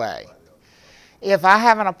go away. If I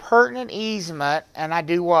have an appurtenant easement and I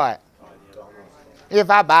do what? If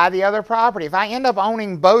I buy the other property. If I end up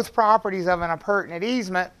owning both properties of an appurtenant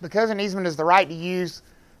easement, because an easement is the right to use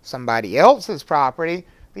somebody else's property,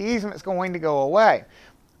 the easement's going to go away.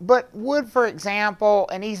 But would, for example,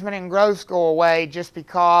 an easement in gross go away just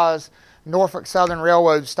because Norfolk Southern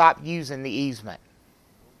Railroad stopped using the easement?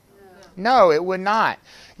 No, it would not.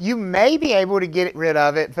 You may be able to get rid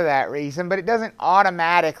of it for that reason, but it doesn't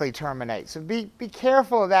automatically terminate. So be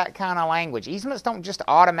careful of that kind of language. Easements don't just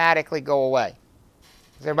automatically go away.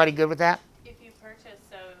 Is everybody good with that? If you purchase,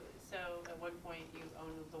 so at one point you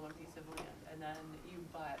owned the one piece of land, and then you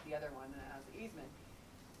bought the other one as an easement.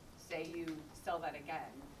 Say you sell that again,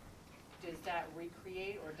 does that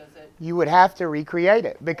recreate, or does it? You would have to recreate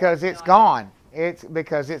it because it's gone. It's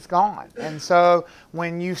because it's gone. And so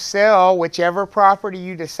when you sell whichever property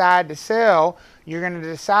you decide to sell, you're going to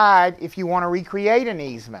decide if you want to recreate an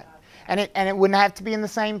easement. And it wouldn't have to be in the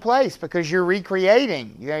same place because you're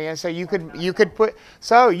recreating. So you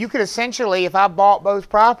could essentially, if I bought both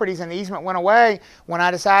properties and the easement went away, when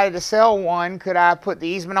I decided to sell one, could I put the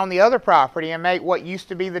easement on the other property and make what used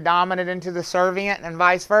to be the dominant into the servient and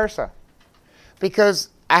vice versa? Because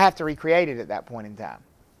I have to recreate it at that point in time.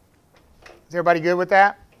 Is everybody good with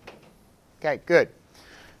that? Okay, good.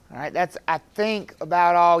 All right, that's, I think,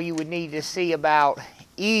 about all you would need to see about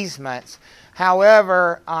easements.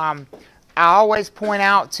 However, I always point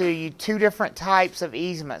out to you two different types of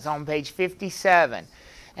easements on page 57.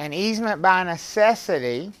 An easement by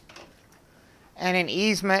necessity and an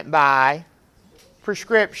easement by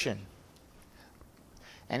prescription.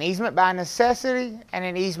 An easement by necessity and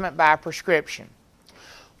an easement by prescription.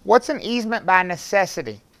 What's an easement by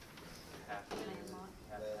necessity?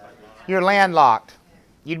 You're landlocked.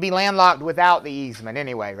 You'd be landlocked without the easement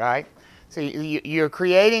anyway, right? So you're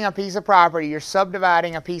creating a piece of property, you're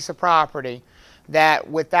subdividing a piece of property that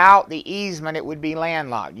without the easement it would be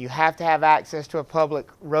landlocked. You have to have access to a public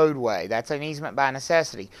roadway. That's an easement by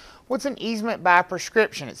necessity. What's an easement by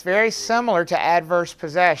prescription? It's very similar to adverse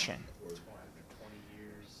possession. After 20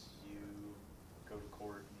 years, you go to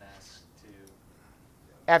court and ask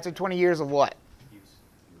to After 20 years of what? use.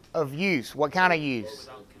 Of use. What kind of use?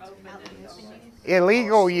 Open use.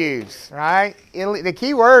 Illegal use, right? The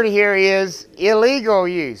key word here is illegal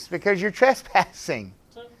use, because you're trespassing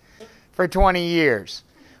for 20 years.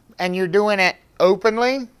 And you're doing it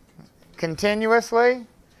openly, continuously,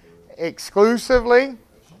 exclusively,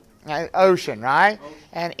 ocean, right?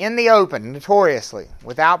 And in the open, notoriously,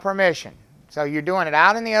 without permission. So you're doing it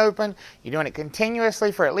out in the open, you're doing it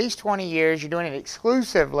continuously for at least 20 years, you're doing it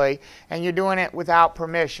exclusively, and you're doing it without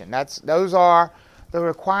permission. Those are the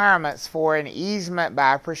requirements for an easement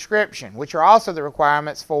by prescription, which are also the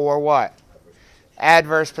requirements for what?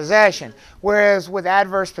 Adverse possession. Whereas with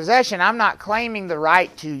adverse possession, I'm not claiming the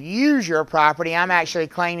right to use your property, I'm actually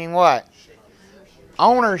claiming what?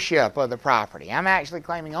 Ownership of the property. I'm actually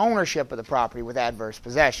claiming ownership of the property with adverse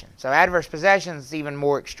possession. So adverse possession is even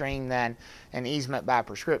more extreme than an easement by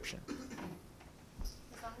prescription. As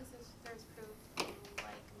long as there's proof in,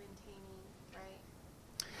 like, maintaining,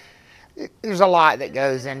 right? There's a lot that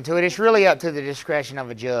goes into it. It's really up to the discretion of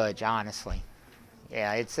a judge, honestly.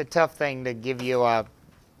 Yeah, it's a tough thing to give you a.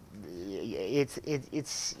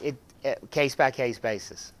 It's case by case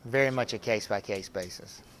basis. Very much a case by case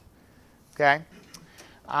basis. Okay.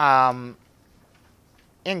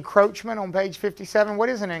 Encroachment on page 57. What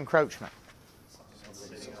is an encroachment?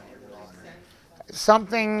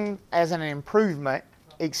 Something as an improvement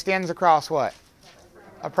extends across what?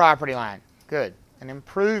 A property line. Good. An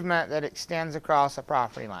improvement that extends across a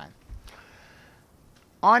property line.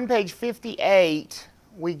 On page 58,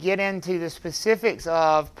 we get into the specifics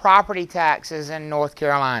of property taxes in North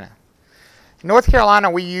Carolina. In North Carolina,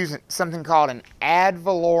 we use something called an ad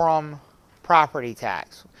valorem property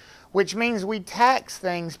tax, which means we tax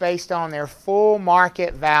things based on their full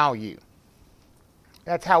market value.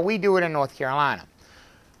 That's how we do it in North Carolina.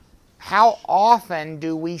 How often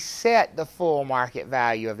do we set the full market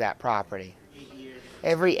value of that property?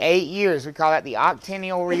 Every 8 years. We call that the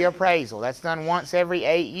octennial reappraisal. That's done once every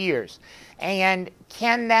 8 years. And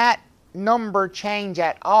can that number change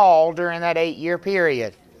at all during that 8-year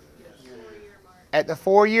period? At the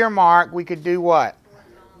 4-year mark, we could do what?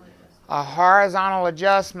 A horizontal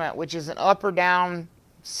adjustment, which is an up or down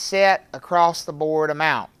set across the board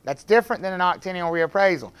amount. That's different than an octennial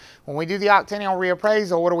reappraisal. When we do the octennial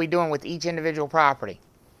reappraisal, what are we doing with each individual property?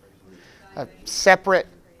 A separate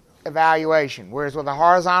evaluation. Whereas with a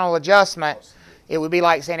horizontal adjustment, it would be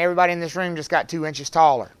like saying everybody in this room just got 2 inches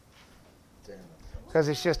taller. Because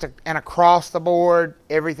it's just an across the board,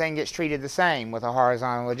 everything gets treated the same with a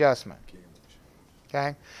horizontal adjustment.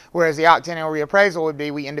 Okay? Whereas the octennial reappraisal would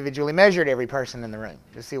be we individually measured every person in the room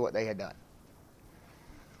to see what they had done.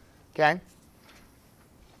 Okay?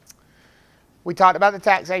 We talked about the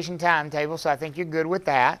taxation timetable, so I think you're good with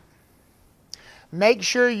that. Make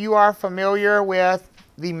sure you are familiar with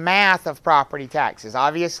the math of property taxes.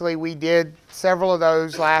 Obviously, we did several of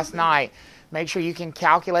those last night. Make sure you can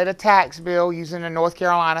calculate a tax bill using the North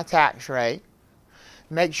Carolina tax rate.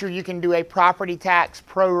 Make sure you can do a property tax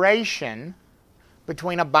proration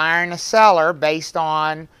between a buyer and a seller based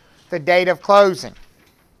on the date of closing.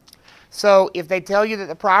 So if they tell you that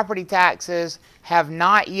the property taxes have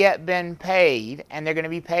not yet been paid and they're going to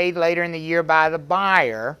be paid later in the year by the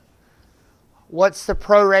buyer, what's the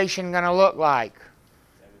proration going to look like?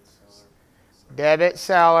 Debit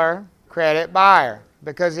seller, credit buyer.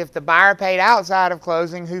 Because if the buyer paid outside of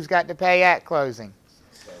closing, who's got to pay at closing?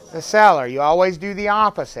 The seller. You always do the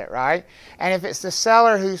opposite, right? And if it's the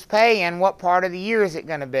seller who's paying, what part of the year is it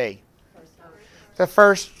going to be? The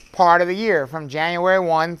first part of the year, from January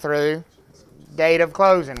 1 through date of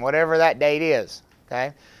closing, whatever that date is.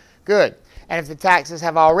 Okay? Good. And if the taxes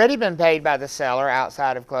have already been paid by the seller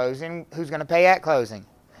outside of closing, who's going to pay at closing?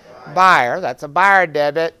 Buyer. That's a buyer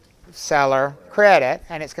debit, seller credit,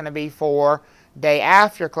 and it's going to be for day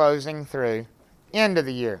after closing through end of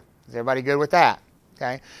the year. Is everybody good with that?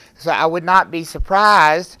 Okay. So I would not be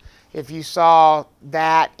surprised if you saw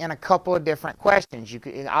that in a couple of different questions. You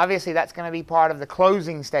could, obviously, that's going to be part of the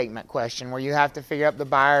closing statement question where you have to figure out the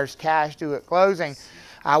buyer's cash due at closing.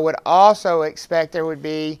 I would also expect there would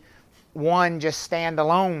be one just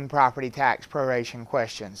standalone property tax proration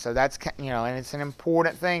question. So that's, and it's an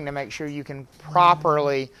important thing to make sure you can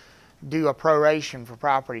properly do a proration for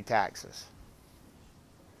property taxes.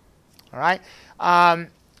 All right.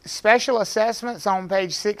 special assessments on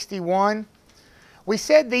page 61. We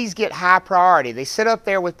said these get high priority. They sit up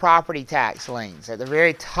there with property tax liens at the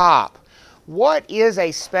very top. What is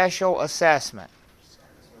a special assessment?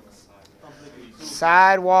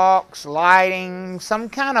 Sidewalks, lighting, some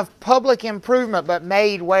kind of public improvement, but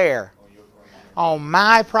made where? On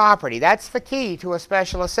my property. That's the key to a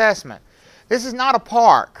special assessment. This is not a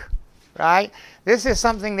park, right? This is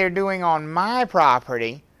something they're doing on my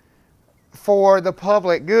property for the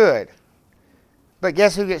public good. But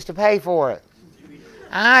guess who gets to pay for it?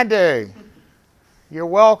 I do. You're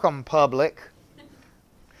welcome, public.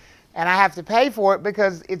 And I have to pay for it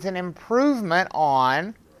because it's an improvement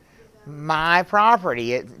on my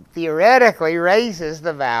property. It theoretically raises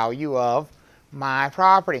the value of my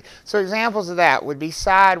property. So examples of that would be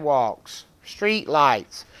sidewalks, street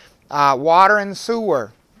lights, water and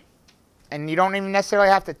sewer. And you don't even necessarily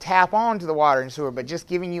have to tap onto the water and sewer, but just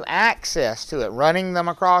giving you access to it, running them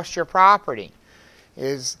across your property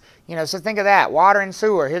is, so think of that, water and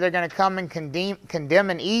sewer. Here they're going to come and condemn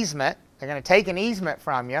an easement. They're going to take an easement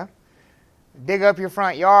from you, dig up your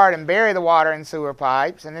front yard and bury the water and sewer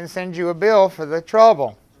pipes, and then send you a bill for the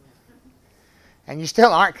trouble. And you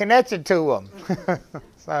still aren't connected to them.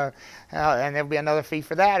 So, and there'll be another fee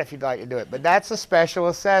for that if you'd like to do it. But that's a special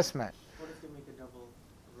assessment. What if they make a double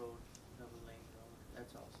lane road?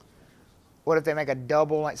 That's also special. What if they make a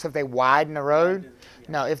double lane? So if they widen the road?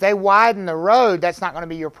 No, if they widen the road, that's not going to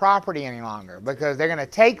be your property any longer because they're going to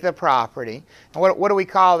take the property. And what do we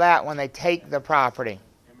call that when they take the property?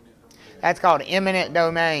 That's called eminent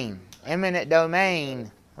domain. Eminent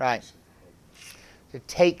domain, right. To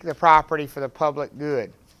take the property for the public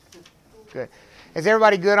good. Good. Is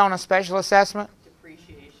everybody good on a special assessment?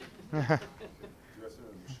 Depreciation.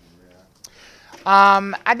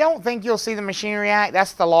 I don't think you'll see the Machinery Act.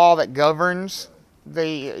 That's the law that governs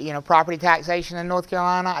the property taxation in North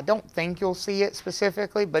Carolina. I don't think you'll see it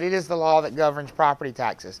specifically, but it is the law that governs property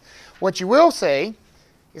taxes. What you will see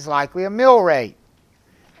is likely a mill rate.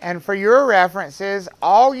 And for your references,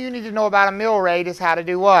 all you need to know about a mill rate is how to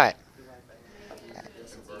do what?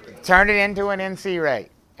 Turn it into an NC rate.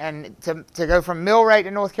 And to go from mill rate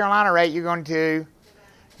to North Carolina rate, you're going to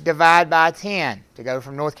divide by 10. To go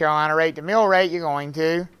from North Carolina rate to mill rate, you're going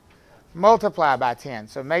to multiply by 10.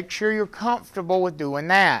 So make sure you're comfortable with doing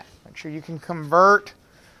that. Make sure you can convert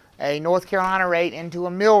a North Carolina rate into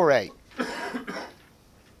a mill rate.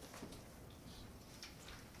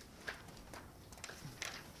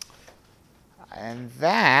 And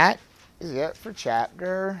that is it for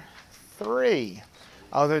chapter 3,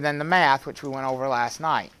 other than the math, which we went over last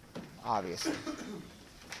night, obviously.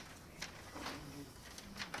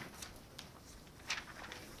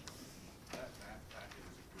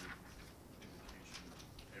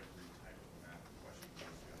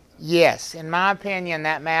 Yes, in my opinion,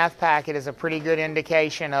 that math packet is a pretty good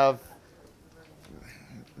indication of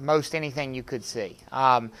most anything you could see.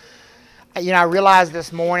 I realized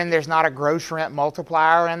this morning there's not a gross rent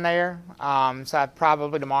multiplier in there, so I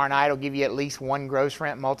probably tomorrow night will give you at least one gross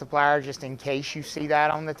rent multiplier just in case you see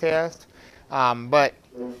that on the test. But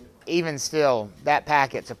even still, that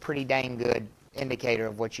packet's a pretty dang good indicator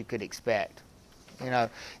of what you could expect.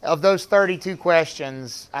 Of those 32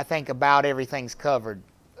 questions, I think about everything's covered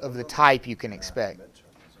of the type you can expect.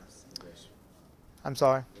 I'm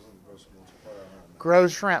sorry?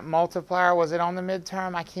 Gross rent multiplier, was it on the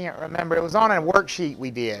midterm? I can't remember. It was on a worksheet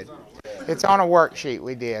we did. It's on a worksheet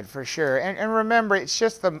we did for sure. And remember, it's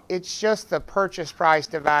just the purchase price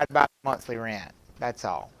divided by the monthly rent. That's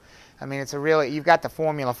all. I mean, you've got the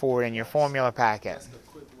formula for it in your formula packet. That's the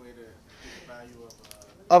quick way to get the value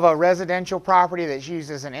of a residential property that's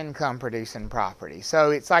used as an income producing property.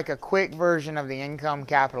 So it's like a quick version of the income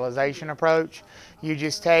capitalization approach. You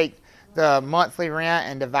just take the monthly rent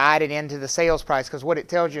and divide it into the sales price, because what it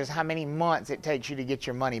tells you is how many months it takes you to get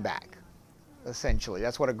your money back, essentially.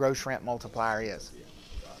 That's what a gross rent multiplier is.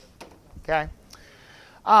 Okay?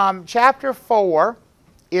 Chapter 4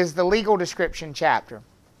 is the legal description chapter.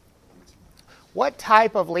 What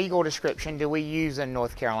type of legal description do we use in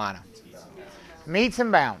North Carolina? Meets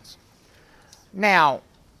and bounds. Now,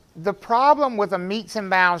 the problem with a meets and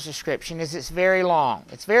bounds description is it's very long.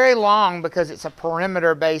 It's very long because it's a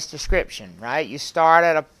perimeter-based description, right? You start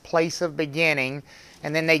at a place of beginning,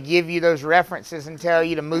 and then they give you those references and tell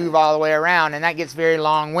you to move all the way around, and that gets very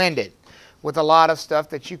long-winded with a lot of stuff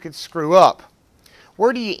that you could screw up.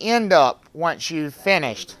 Where do you end up once you've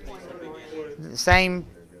finished? The same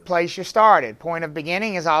place you started. Point of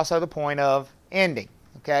beginning is also the point of ending.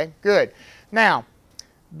 Okay, good. Now,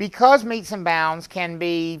 because meets and bounds can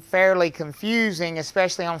be fairly confusing,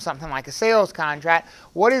 especially on something like a sales contract,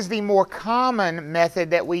 what is the more common method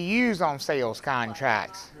that we use on sales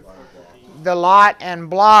contracts? The lot and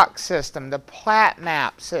block system, the plat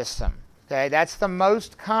map system. Okay, that's the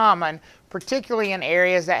most common, particularly in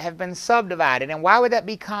areas that have been subdivided. And why would that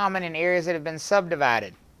be common in areas that have been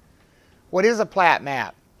subdivided? What is a plat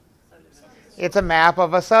map? It's a map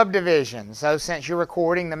of a subdivision. So since you're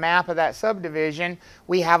recording the map of that subdivision,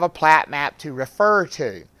 we have a plat map to refer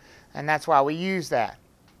to. And that's why we use that.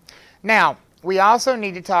 Now, we also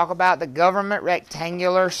need to talk about the government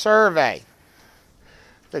rectangular survey.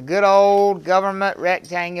 The good old government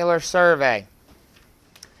rectangular survey.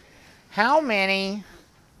 How many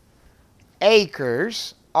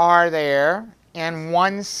acres are there in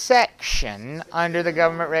one section under the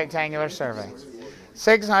government rectangular survey?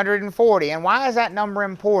 640. And why is that number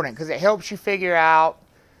important? Because it helps you figure out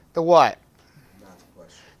the what?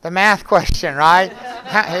 The math question, right?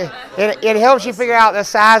 It helps you figure out the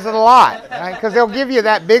size of the lot, right? Because they'll give you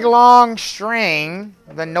that big long string,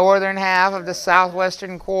 the northern half of the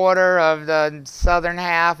southwestern quarter of the southern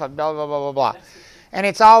half of blah, blah, blah, blah, blah. And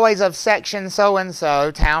it's always of section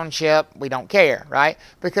so-and-so, township, we don't care, right?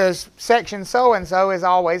 Because section so-and-so is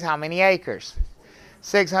always how many acres?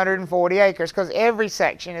 640 acres, because every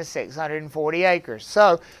section is 640 acres.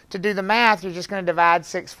 So to do the math, you're just going to divide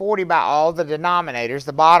 640 by all the denominators,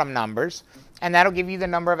 the bottom numbers, and that'll give you the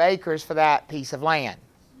number of acres for that piece of land.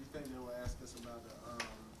 You think they will ask us about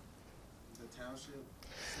the township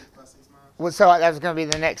 6 by 6 miles? Well, so that was going to be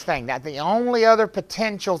the next thing. That the only other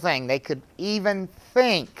potential thing they could even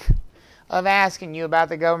think of asking you about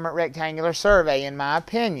the government rectangular survey, in my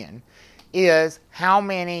opinion, is how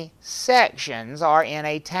many sections are in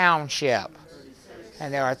a township.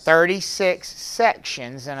 And there are 36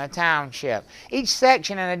 sections in a township. Each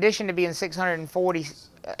section, in addition to being 640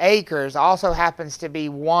 acres, also happens to be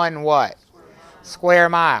one what? Square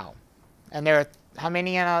mile. And there are how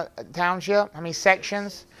many in a township? How many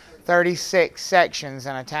sections? 36 sections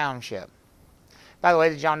in a township. By the way,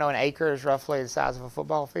 did y'all know an acre is roughly the size of a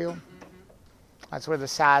football field? That's where the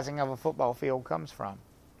sizing of a football field comes from.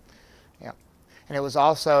 And it was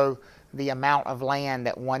also the amount of land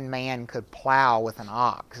that one man could plow with an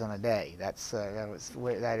ox in a day. That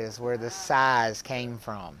is where the size came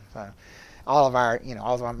from. So all of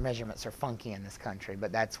our measurements are funky in this country,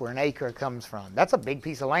 but that's where an acre comes from. That's a big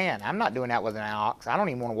piece of land. I'm not doing that with an ox. I don't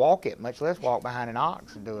even want to walk it, much less walk behind an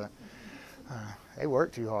ox and do it. They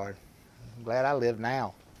work too hard. I'm glad I live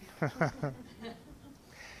now.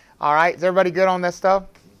 All right, is everybody good on this stuff?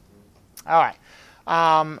 All right.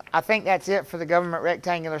 I think that's it for the government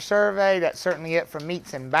rectangular survey. That's certainly it for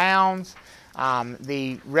meets and bounds.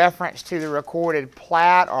 The reference to the recorded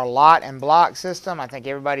plat or lot and block system, I think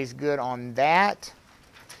everybody's good on that.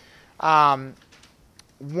 One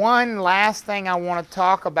last thing I want to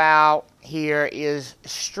talk about here is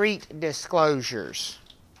street disclosures.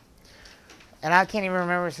 And I can't even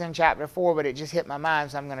remember if it's in chapter 4, but it just hit my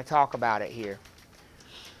mind, so I'm going to talk about it here.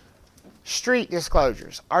 Street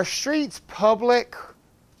disclosures. Are streets public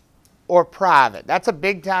or private? That's a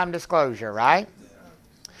big time disclosure, right?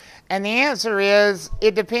 And the answer is,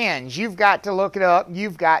 it depends. You've got to look it up.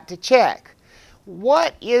 You've got to check.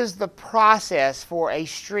 What is the process for a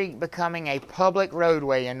street becoming a public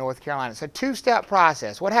roadway in North Carolina? It's a two-step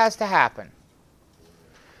process. What has to happen?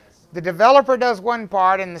 The developer does one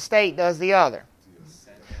part and the state does the other.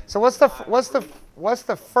 So what's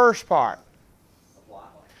the first part?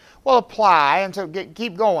 Well, apply, and so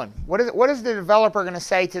keep going. What is the developer going to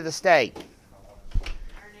say to the state? Our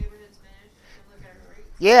neighborhood's finished, you can look at our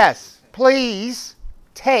streets. Yes, please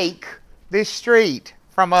take this street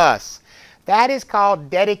from us. That is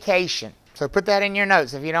called dedication. So put that in your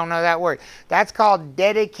notes if you don't know that word. That's called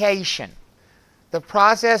dedication. The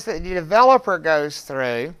process that the developer goes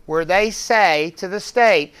through where they say to the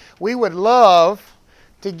state, we would love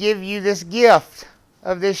to give you this gift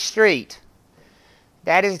of this street.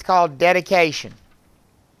 That is called dedication.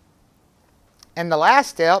 And the last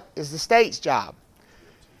step is the state's job.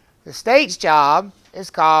 The state's job is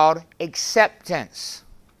called acceptance.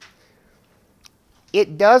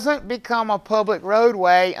 It doesn't become a public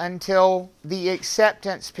roadway until the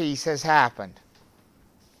acceptance piece has happened.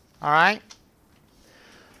 All right?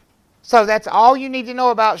 So that's all you need to know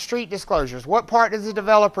about street disclosures. What part does the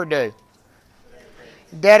developer do?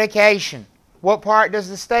 Dedication. What part does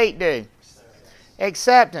the state do?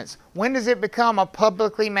 Acceptance. When does it become a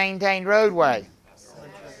publicly maintained roadway?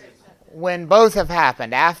 When both have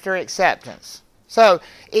happened, after acceptance. So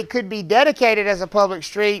it could be dedicated as a public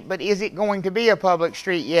street, but is it going to be a public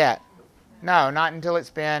street yet? No, not until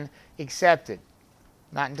it's been accepted.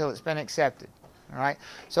 not until it's been accepted. All right.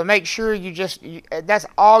 So make sure that's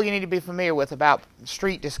all you need to be familiar with about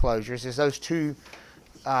street disclosures is those two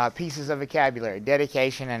pieces of vocabulary: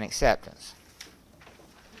 dedication and acceptance.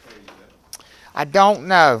 I don't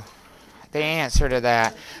know the answer to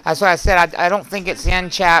that. That's why I said I don't think it's in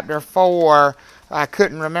chapter 4. I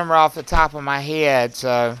couldn't remember off the top of my head,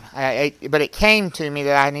 so but it came to me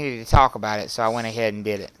that I needed to talk about it, so I went ahead and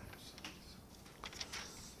did it.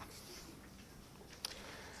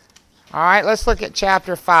 All right, let's look at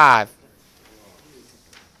chapter 5.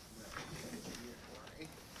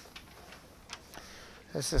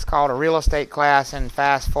 This is called a real estate class in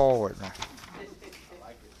fast forward.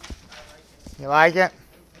 You like it?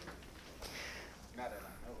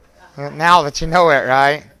 Now that you know it,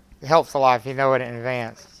 right? It helps a lot if you know it in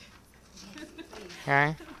advance.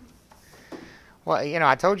 Okay? Well,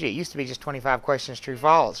 I told you it used to be just 25 questions, true,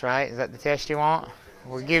 false, right? Is that the test you want?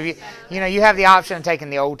 We'll give you, you have the option of taking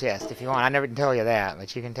the old test if you want. I never can tell you that,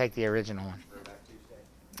 but you can take the original one.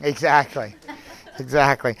 Exactly.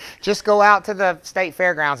 Exactly. Just go out to the state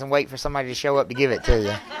fairgrounds and wait for somebody to show up to give it to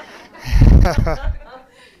you.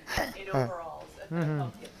 In overalls. Mm-hmm.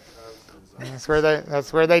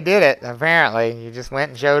 That's where they did it, apparently. You just went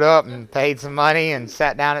and showed up and paid some money and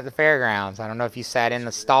sat down at the fairgrounds. I don't know if you sat in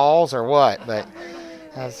the stalls or what, but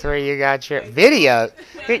that's where you got your video.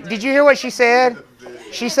 Did you hear what she said?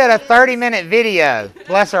 She said a 30-minute video.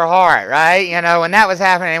 Bless her heart, right? When that was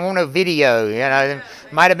happening, there wasn't no video. There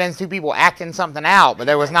might have been two people acting something out, but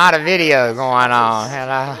there was not a video going on.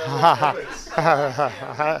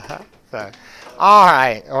 So, all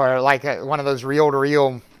right, or like one of those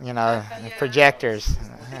reel-to-reel, projectors.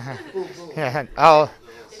 Yeah. Oh,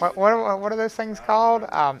 what are those things called?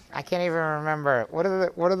 I can't even remember. What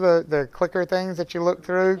are the clicker things that you look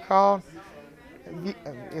through called?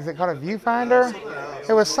 Is it called a viewfinder?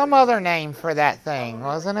 There was some other name for that thing,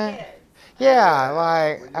 wasn't it? Yeah,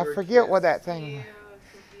 like I forget what that thing.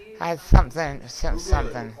 I had something.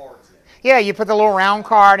 Yeah, you put the little round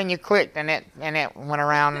card and you clicked, and it went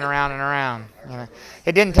around and around and around.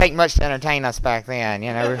 It didn't take much to entertain us back then.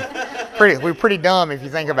 We were pretty dumb if you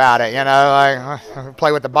think about it. Like we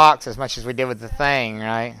play with the box as much as we did with the thing,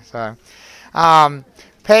 right? So,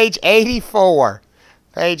 page 84.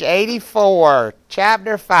 Page 84,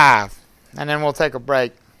 chapter 5, and then we'll take a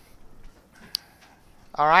break.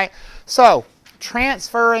 All right, so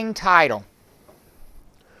transferring title.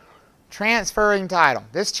 Transferring title.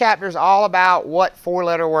 This chapter is all about what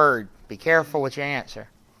four-letter word? Be careful with your answer.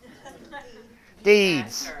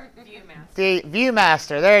 Deeds.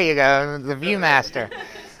 Viewmaster. There you go, the Viewmaster.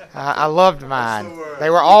 I loved mine. They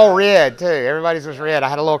were all red, too. Everybody's was red. I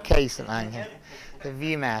had a little case of mine here. The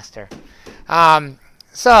Viewmaster.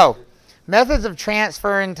 So, methods of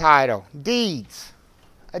transferring title. Deeds.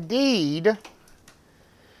 A deed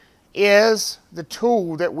is the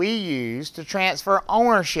tool that we use to transfer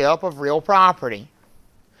ownership of real property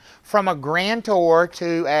from a grantor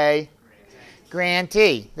to a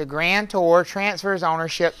grantee. The grantor transfers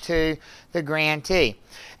ownership to the grantee.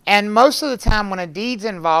 And most of the time when a deed's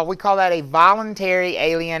involved, we call that a voluntary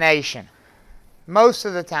alienation. Most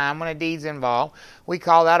of the time when a deed's involved, we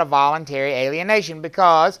call that a voluntary alienation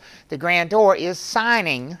because the grantor is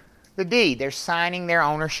signing the deed. They're signing their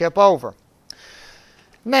ownership over.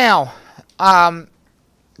 Now,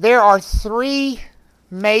 there are three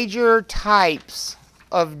major types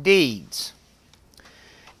of deeds.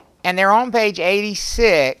 And they're on page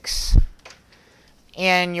 86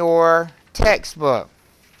 in your textbook.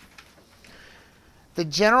 The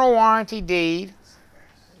general warranty deed,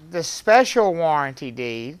 the special warranty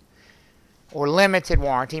deed, or limited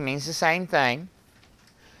warranty means the same thing,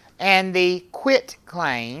 and the quit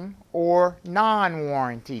claim or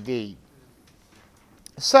non-warranty deed.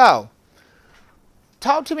 So,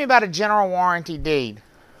 talk to me about a general warranty deed.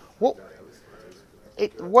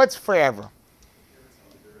 What's forever?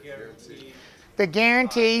 The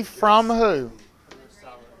guarantee from who?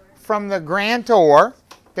 From the grantor.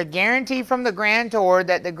 The guarantee from the grantor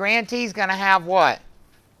that the grantee is going to have what?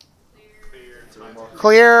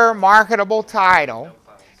 Clear, marketable title,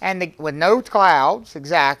 and with no clouds,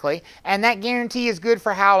 exactly. And that guarantee is good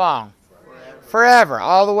for how long? Forever,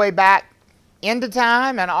 all the way back into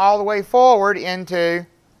time and all the way forward into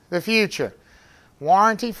the future.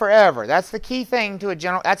 Warranty forever. That's the key thing to a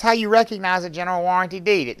general. That's how you recognize a general warranty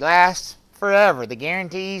deed. It lasts forever. The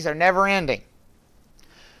guarantees are never ending.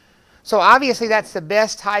 So obviously that's the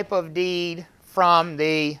best type of deed from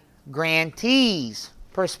the grantee's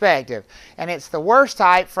perspective. And it's the worst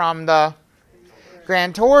type from the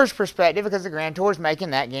grantor's perspective because the grantor's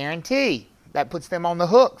making that guarantee. That puts them on the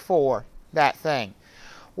hook for that thing.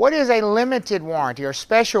 What is a limited warranty or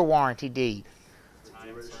special warranty deed?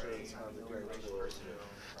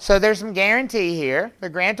 So there's some guarantee here. The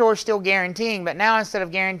grantor is still guaranteeing, but now instead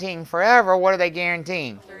of guaranteeing forever, what are they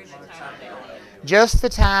guaranteeing? Just the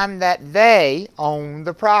time that they own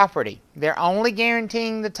the property. They're only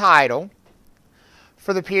guaranteeing the title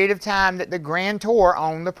for the period of time that the grantor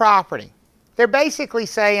owned the property. They're basically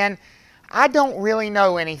saying, I don't really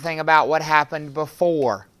know anything about what happened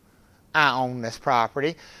before I own this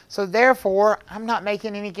property, so therefore I'm not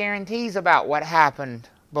making any guarantees about what happened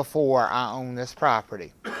before I own this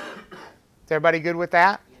property. Is everybody good with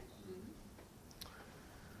that?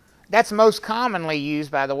 That's most commonly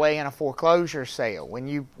used, by the way, in a foreclosure sale. When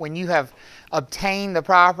you have obtained the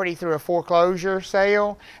property through a foreclosure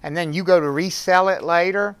sale and then you go to resell it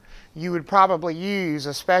later, you would probably use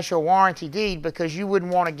a special warranty deed because you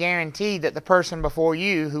wouldn't want to guarantee that the person before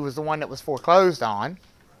you, who was the one that was foreclosed on,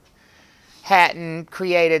 hadn't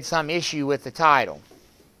created some issue with the title.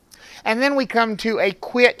 And then we come to a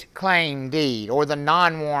quit claim deed or the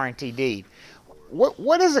non-warranty deed.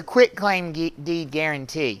 What does a quit claim deed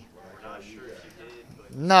guarantee?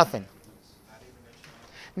 Nothing.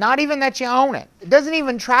 Not even that you own it. It doesn't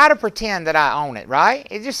even try to pretend that I own it, right?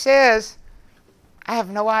 It just says, I have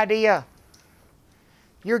no idea.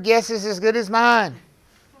 Your guess is as good as mine.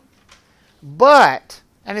 But,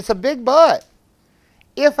 and it's a big but,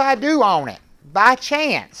 if I do own it, by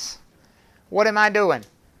chance, what am I doing?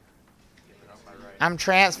 I'm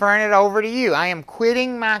transferring it over to you. I am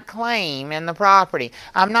quitting my claim in the property.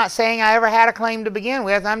 I'm not saying I ever had a claim to begin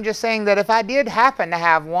with. I'm just saying that if I did happen to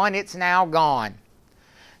have one, it's now gone.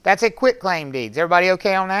 That's a quit claim deed. Is everybody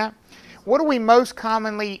okay on that? What do we most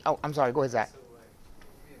commonly... Oh, I'm sorry. Go ahead, Zach.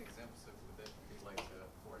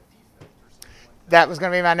 That was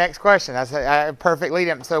going to be my next question. That's a perfect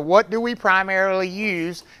lead-up. So what do we primarily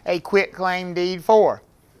use a quit claim deed for?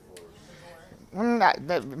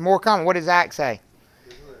 More common. What does Zach say?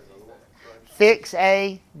 Fix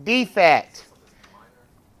a defect.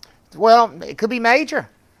 Well, it could be major.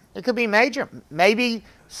 It could be major. Maybe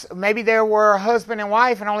there were a husband and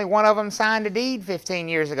wife and only one of them signed a deed 15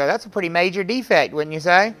 years ago. That's a pretty major defect, wouldn't you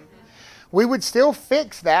say? We would still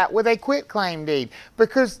fix that with a quit claim deed.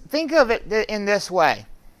 Because think of it in this way.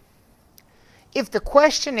 If the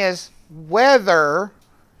question is whether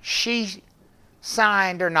she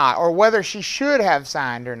signed or not, or whether she should have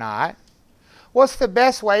signed or not, what's the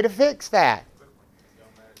best way to fix that?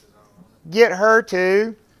 Get her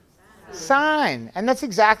to sign. And that's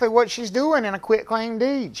exactly what she's doing in a quit claim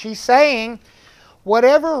deed. She's saying,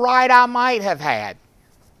 whatever right I might have had,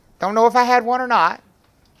 don't know if I had one or not,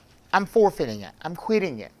 I'm forfeiting it. I'm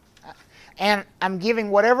quitting it. And I'm giving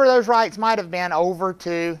whatever those rights might have been over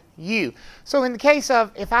to you. So in the case of,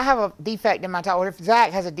 if I have a defect in my title, or if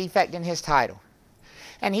Zach has a defect in his title,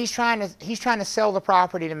 and he's trying to sell the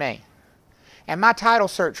property to me, and my title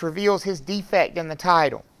search reveals his defect in the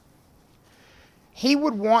title, he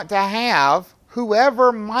would want to have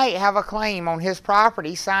whoever might have a claim on his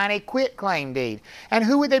property sign a quit claim deed. And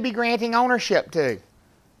who would they be granting ownership to?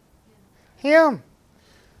 Him.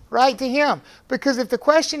 Right, to him. Because if the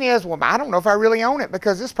question is, well, I don't know if I really own it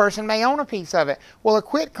because this person may own a piece of it. Well, a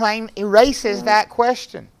quit claim erases that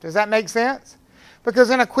question. Does that make sense? Because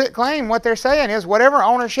in a quit claim, what they're saying is whatever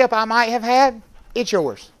ownership I might have had, it's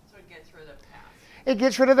yours. So it gets rid of the past. It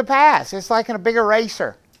gets rid of the past. It's like in a big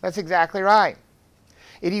eraser. That's exactly right.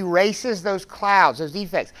 It erases those clouds, those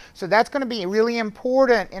defects. So that's going to be really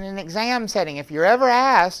important in an exam setting. If you're ever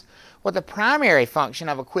asked what the primary function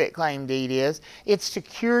of a quit claim deed is, it's to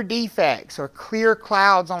cure defects or clear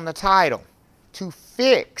clouds on the title, to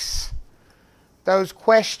fix those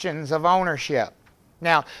questions of ownership.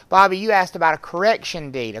 Now, Bobby, you asked about a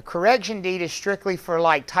correction deed. A correction deed is strictly for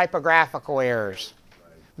like typographical errors,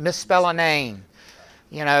 misspell a name.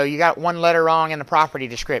 You know, you got one letter wrong in the property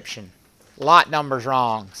description. Lot numbers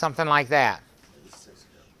wrong, something like that.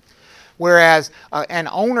 Whereas an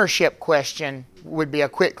ownership question would be a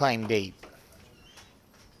quit claim deed.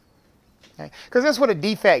 Because that's what a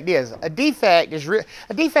defect is. A defect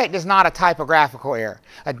is not a typographical error.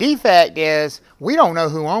 A defect is we don't know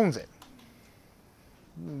who owns it.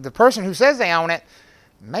 The person who says they own it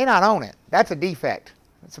may not own it. That's a defect.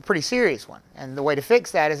 It's a pretty serious one. And the way to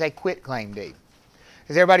fix that is a quit claim deed.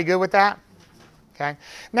 Is everybody good with that? Okay.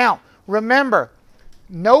 Now, remember,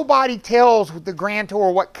 nobody tells the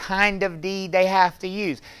grantor what kind of deed they have to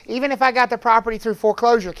use. Even if I got the property through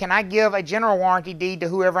foreclosure, can I give a general warranty deed to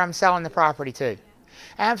whoever I'm selling the property to?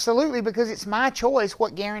 Absolutely, because it's my choice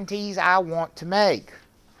what guarantees I want to make.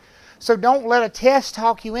 So don't let a test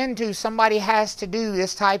talk you into somebody has to do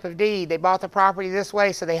this type of deed. They bought the property this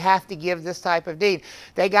way, so they have to give this type of deed.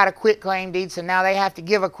 They got a quitclaim deed, so now they have to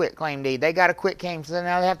give a quitclaim deed. They got a quitclaim, so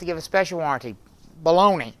now they have to give a special warranty.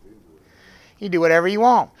 Baloney. You do whatever you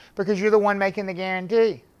want because you're the one making the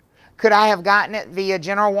guarantee. Could I have gotten it via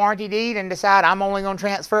general warranty deed and decide I'm only going to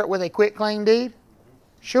transfer it with a quitclaim deed?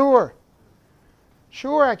 Sure.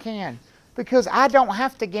 Sure I can. Because I don't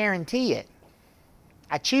have to guarantee it.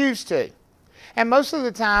 I choose to. And most of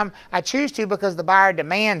the time, I choose to because the buyer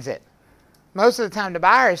demands it. Most of the time, the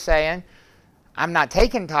buyer is saying, I'm not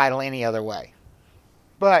taking title any other way.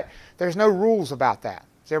 But there's no rules about that.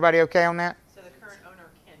 Is everybody okay on that? So the current owner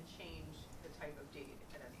can change the type of deed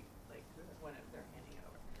at any, like, when they're handing it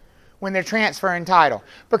over? When they're transferring title.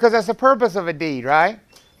 Because that's the purpose of a deed, right?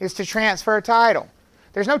 Is to transfer title.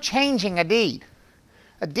 There's no changing a deed.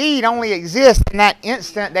 A deed only exists in that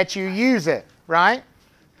instant that you use it, right?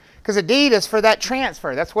 Because a deed is for that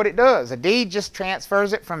transfer. That's what it does. A deed just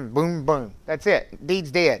transfers it from boom, boom. That's it.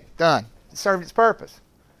 Deed's dead. Done. It served its purpose.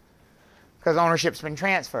 Because ownership's been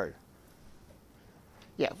transferred.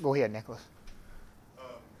 Yeah, go ahead, Nicholas.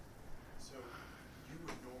 So you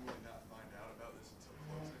would normally not find out about this until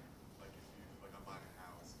closing? Like if I'm buying a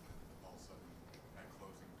house and then all of a sudden at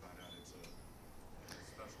closing find out it's a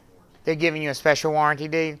special warranty. They're giving you a special warranty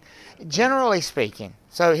deed? Generally speaking.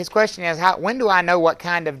 So his question is, when do I know what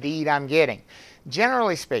kind of deed I'm getting?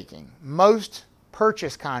 Generally speaking, most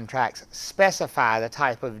purchase contracts specify the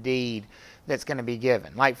type of deed that's going to be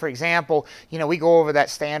given. Like, for example, we go over that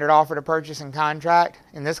standard offer to purchase and contract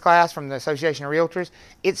in this class from the Association of Realtors.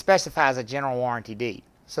 It specifies a general warranty deed.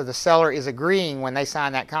 So the seller is agreeing when they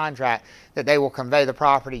sign that contract that they will convey the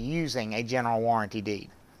property using a general warranty deed.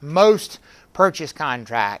 Most purchase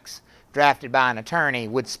contracts drafted by an attorney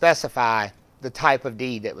would specify the type of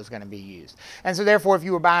deed that was going to be used. And so therefore, if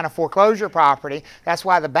you were buying a foreclosure property, that's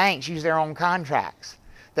why the banks use their own contracts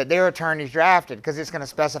that their attorneys drafted, because it's going to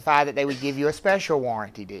specify that they would give you a special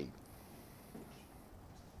warranty deed.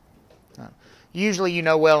 Usually you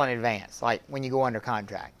know well in advance, like when you go under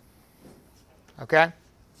contract. Okay?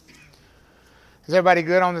 Is everybody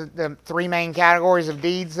good on the three main categories of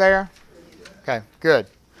deeds there? Okay, good.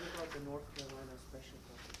 What about the North Carolina special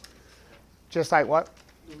purpose? Just like what?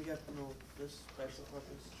 Do we have to know this special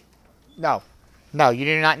purpose? No. No, you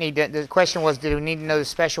do not need to. The question was, do we need to know the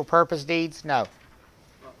special purpose deeds? No.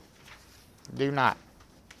 Do not.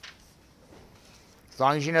 As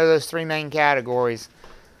long as you know those three main categories,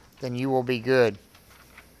 then you will be good.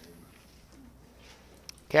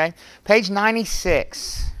 Okay? Page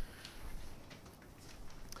 96.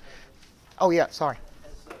 Oh, yeah, sorry.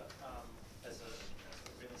 As a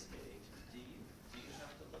real estate agent, do you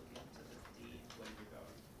have to look into the deed when you're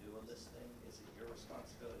going to do a listing? Is it your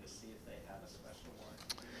responsibility to see if they have a special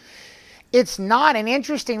warranty? It's not, and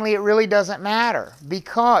interestingly, it really doesn't matter.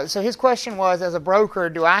 Because, so his question was, as a broker,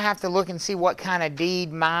 do I have to look and see what kind of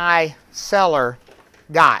deed my seller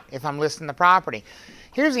got if I'm listing the property?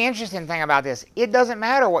 Here's the interesting thing about this. It doesn't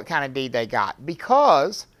matter what kind of deed they got,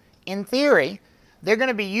 because, in theory, they're going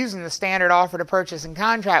to be using the standard offer to purchase and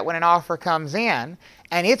contract when an offer comes in,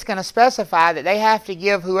 and it's going to specify that they have to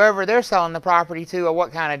give whoever they're selling the property to a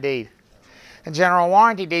what kind of deed? A general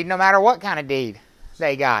warranty deed, no matter what kind of deed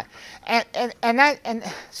they got. And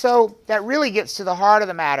so that really gets to the heart of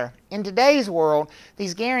the matter. In today's world,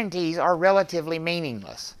 these guarantees are relatively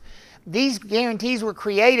meaningless. These guarantees were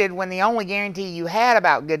created when the only guarantee you had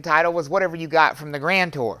about good title was whatever you got from the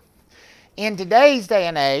grantor. In today's day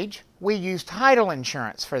and age, we use title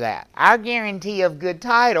insurance for that. Our guarantee of good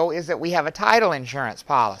title is that we have a title insurance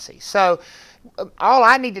policy. So all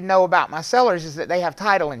I need to know about my sellers is that they have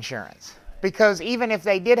title insurance. Because even if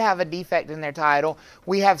they did have a defect in their title,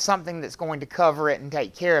 we have something that's going to cover it and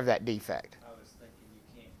take care of that defect. I was thinking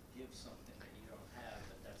you can't give something that you don't have,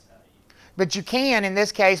 but that's how you... But you can in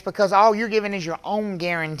this case, because all you're giving is your own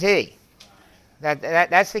guarantee.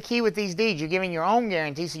 That's the key with these deeds. You're giving your own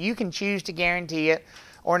guarantee, so you can choose to guarantee it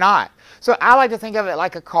or not. So I like to think of it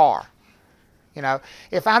like a car.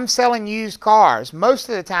 If I'm selling used cars, most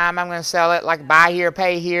of the time I'm going to sell it like buy here,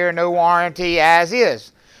 pay here, no warranty, as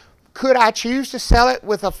is. Could I choose to sell it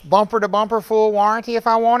with a bumper-to-bumper full warranty if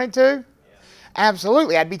I wanted to?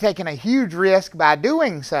 Absolutely. I'd be taking a huge risk by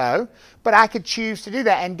doing so, but I could choose to do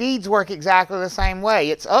that. And deeds work exactly the same way.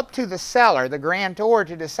 It's up to the seller, the grantor,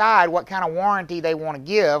 to decide what kind of warranty they want to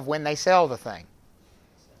give when they sell the thing.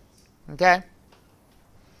 Okay?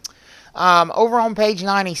 Over on page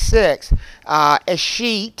 96,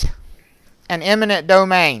 escheat and eminent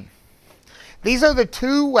domain. These are the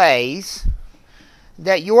two ways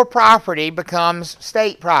that your property becomes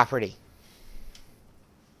state property.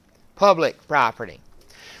 public property.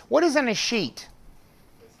 What is an escheat?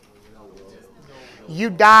 You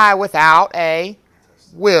die without a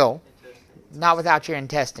will, not without your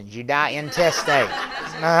intestines. You die intestate.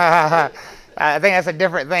 I think that's a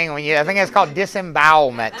different thing. I think that's called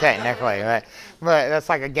disembowelment, technically. But that's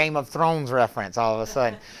like a Game of Thrones reference all of a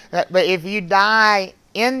sudden. But if you die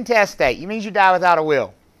intestate, it means you die without a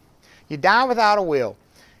will. You die without a will.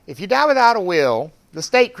 If you die without a will, the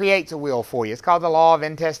state creates a will for you. It's called the law of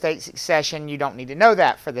intestate succession. You don't need to know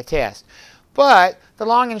that for the test. But the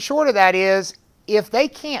long and short of that is, if they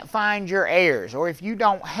can't find your heirs, or if you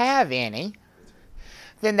don't have any,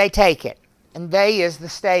 then they take it. And they is the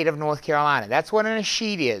state of North Carolina. That's what an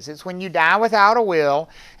escheat is. It's when you die without a will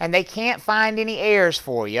and they can't find any heirs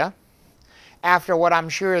for you after what I'm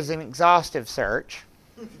sure is an exhaustive search.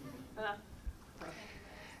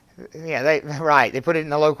 Yeah, they put it in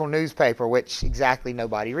the local newspaper, which exactly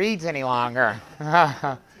nobody reads any longer.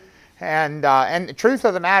 And the truth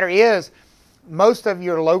of the matter is, most of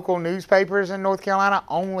your local newspapers in North Carolina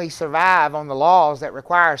only survive on the laws that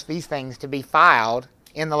requires these things to be filed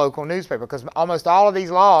in the local newspaper, because almost all of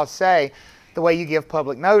these laws say the way you give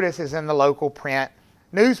public notice is in the local print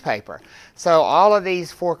newspaper. So all of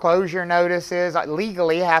these foreclosure notices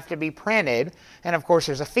legally have to be printed, and of course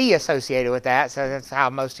there's a fee associated with that, so that's how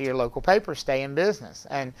most of your local papers stay in business.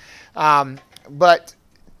 And but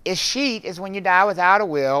escheat is when you die without a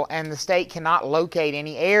will and the state cannot locate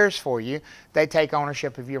any heirs for you. They take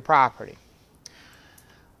ownership of your property.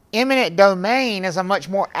 Eminent domain is a much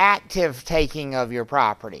more active taking of your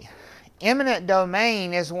property. Eminent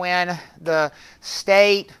domain is when the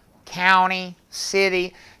state, county,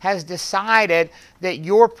 city has decided that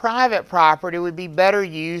your private property would be better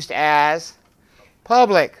used as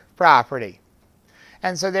public property.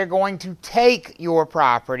 And so they're going to take your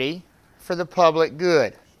property for the public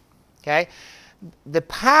good. Okay? The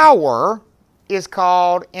power is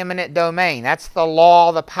called eminent domain. That's the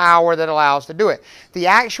law, the power that allows to do it. The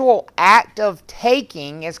actual act of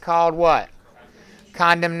taking is called what?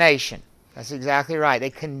 Condemnation. That's exactly right. They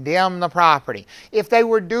condemn the property. If they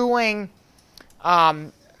were doing,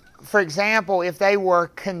 for example, if they were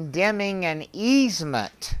condemning an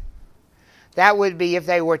easement, that would be if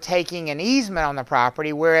they were taking an easement on the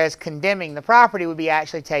property, whereas condemning the property would be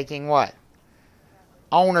actually taking what?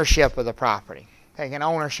 Ownership of the property. Taking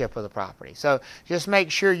ownership of the property. So just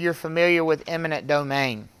make sure you're familiar with eminent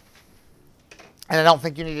domain. And I don't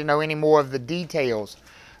think you need to know any more of the details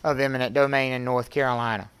of eminent domain in North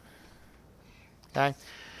Carolina. Okay.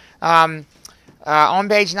 On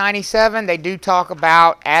page 97, they do talk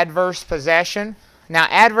about adverse possession. Now,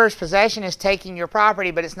 adverse possession is taking your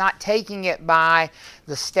property, but it's not taking it by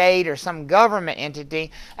the state or some government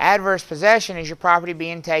entity. Adverse possession is your property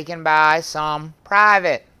being taken by some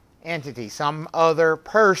private entity, some other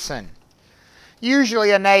person,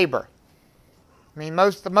 usually a neighbor. I mean,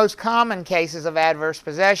 the most common cases of adverse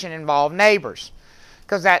possession involve neighbors,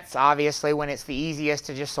 because that's obviously when it's the easiest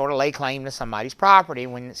to just sort of lay claim to somebody's property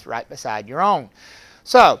when it's right beside your own.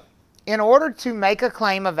 So, in order to make a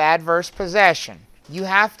claim of adverse possession, you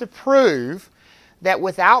have to prove that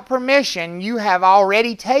without permission you have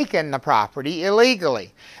already taken the property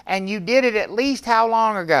illegally. And you did it at least how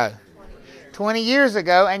long ago? 20 years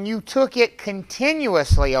ago, and you took it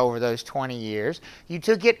continuously over those 20 years. You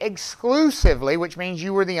took it exclusively, which means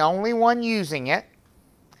you were the only one using it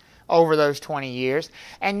over those 20 years,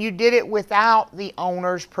 and you did it without the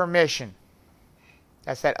owner's permission.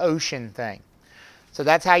 That's that ocean thing. So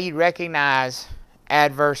that's how you recognize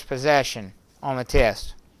adverse possession on the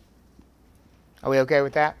test. Are we okay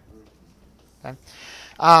with that? Okay.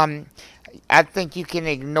 I think you can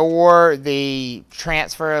ignore the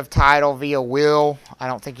transfer of title via will. I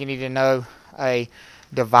don't think you need to know a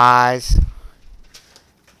devise,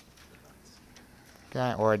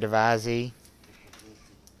 okay, or a devisee.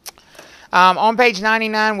 On page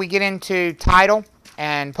 99, we get into title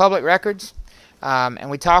and public records, and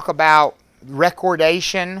we talk about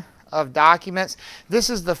recordation of documents. This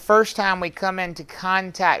is the first time we come into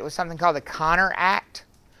contact with something called the Connor Act.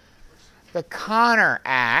 The Connor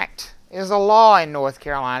Act is a law in North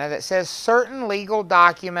Carolina that says certain legal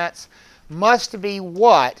documents must be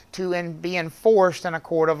what to be enforced in a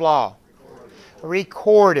court of law?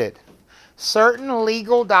 Recorded. Certain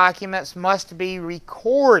legal documents must be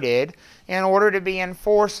recorded in order to be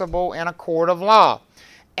enforceable in a court of law.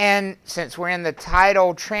 And since we're in the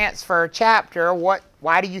title transfer chapter,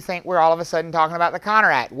 why do you think we're all of a sudden talking about the Connor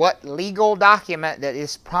Act? What legal document that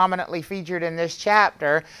is prominently featured in this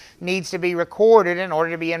chapter needs to be recorded in order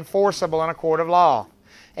to be enforceable in a court of law?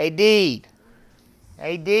 A deed.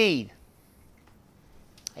 A deed.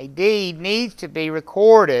 A deed needs to be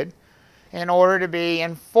recorded in order to be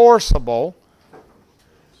enforceable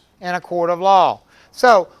in a court of law.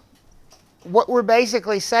 So what we're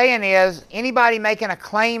basically saying is anybody making a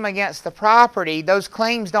claim against the property, those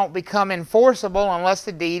claims don't become enforceable unless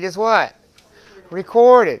the deed is what?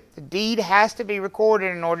 Recorded. The deed has to be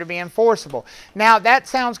recorded in order to be enforceable. Now that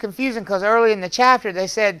sounds confusing because early in the chapter they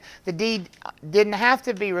said the deed didn't have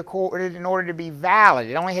to be recorded in order to be valid.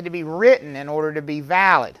 It only had to be written in order to be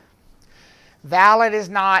valid. Valid is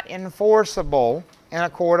not enforceable in a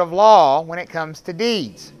court of law when it comes to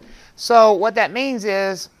deeds. So what that means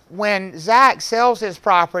is when Zach sells his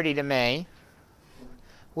property to me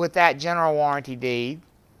with that general warranty deed,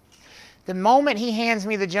 the moment he hands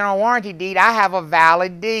me the general warranty deed, I have a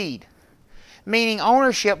valid deed. Meaning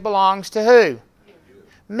ownership belongs to who?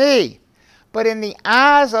 Me. But in the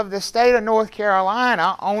eyes of the state of North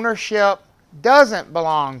Carolina, ownership doesn't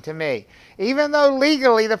belong to me. Even though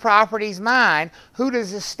legally the property's mine, who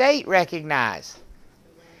does the state recognize?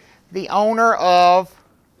 The owner of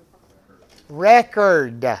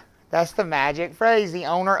record. That's the magic phrase, the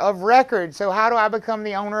owner of record. So how do I become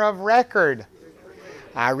the owner of record?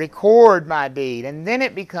 I record my deed, and then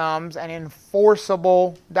it becomes an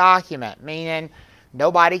enforceable document, meaning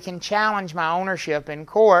nobody can challenge my ownership in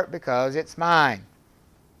court because it's mine.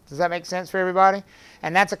 Does that make sense for everybody?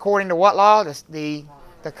 And that's according to what law? The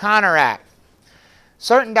Connor Act.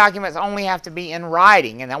 Certain documents only have to be in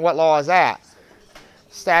writing, and then what law is that?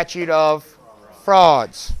 Statute of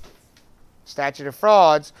Frauds. Statute of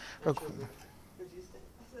Frauds.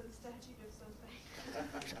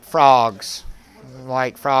 Frogs.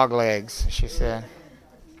 Like frog legs, she said.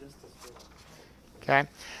 Okay.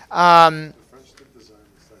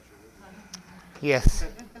 Yes.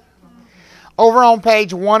 Over on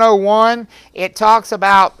page 101, it talks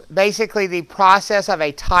about basically the process of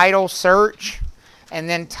a title search and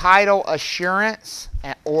then title assurance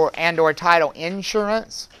or title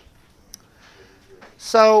insurance.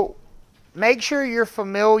 So make sure you're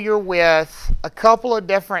familiar with a couple of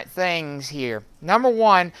different things here. Number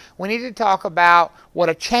one, we need to talk about what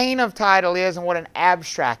a chain of title is and what an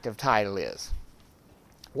abstract of title is.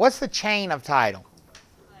 What's the chain of title?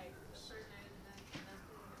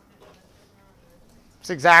 That's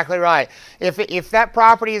exactly right. If that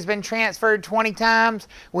property has been transferred 20 times,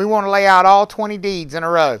 we want to lay out all 20 deeds in a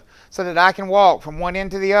row so that I can walk from one end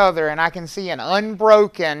to the other and I can see an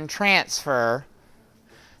unbroken transfer.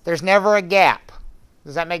 There's never a gap.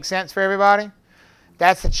 Does that make sense for everybody?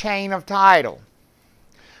 That's the chain of title.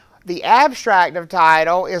 The abstract of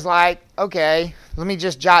title is like, okay, let me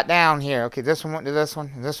just jot down here. Okay, this one went to this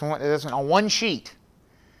one, and this one went to this one on one sheet.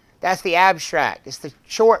 That's the abstract. It's the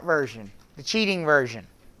short version, the cheating version.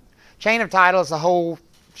 Chain of title is the whole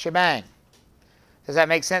shebang. Does that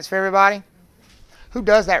make sense for everybody? Who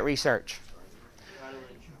does that research?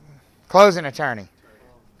 Closing attorney.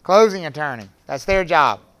 Closing attorney. That's their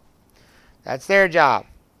job. That's their job.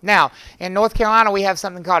 Now, in North Carolina, we have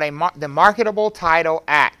something called the Marketable Title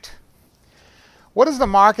Act. What does the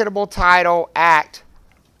Marketable Title Act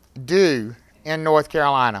do in North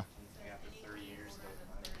Carolina?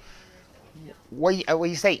 Well,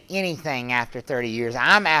 you say anything after 30 years.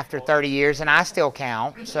 I'm after 30 years, and I still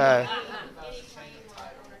count. So,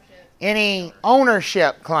 any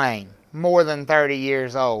ownership claim more than 30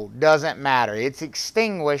 years old doesn't matter. It's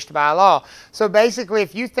extinguished by law. So basically,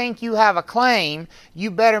 if you think you have a claim,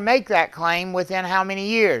 you better make that claim within how many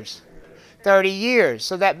years? 30 years.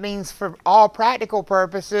 So that means for all practical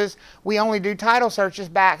purposes, we only do title searches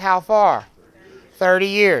back how far? 30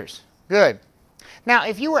 years. Good. Now,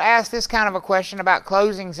 if you were asked this kind of a question about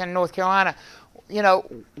closings in North Carolina, you know,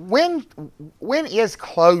 when is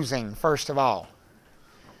closing, first of all?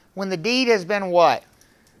 When the deed has been what?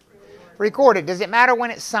 Recorded. Does it matter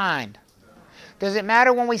when it's signed? Does it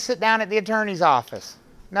matter when we sit down at the attorney's office?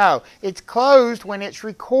 No. It's closed when it's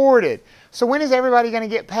recorded. So when is everybody going to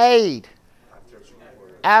get paid?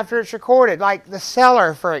 After it's recorded. Like the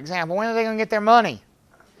seller, for example. When are they going to get their money?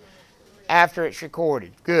 After it's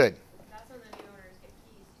recorded. Good. That's when the new owners get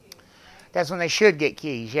keys too, right? That's when they should get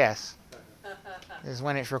keys, yes. This is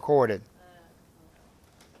when it's recorded.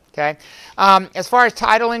 Okay. As far as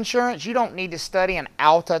title insurance, you don't need to study an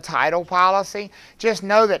Alta title policy. Just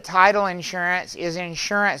know that title insurance is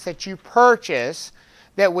insurance that you purchase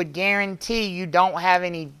that would guarantee you don't have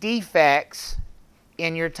any defects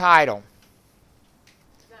in your title.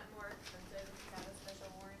 Is that more expensive if you have a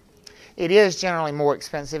special warranty? It is generally more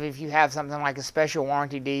expensive if you have something like a special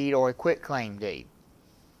warranty deed or a quitclaim deed.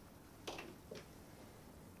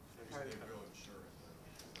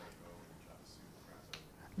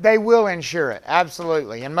 They will insure it,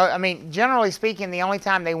 absolutely. And I mean, generally speaking, the only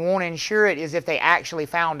time they won't insure it is if they actually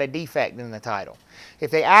found a defect in the title. If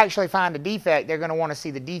they actually find a defect, they're going to want to see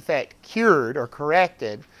the defect cured or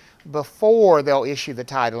corrected before they'll issue the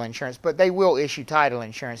title insurance. But they will issue title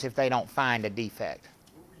insurance if they don't find a defect.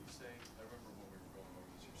 What were you saying? I remember when we were going over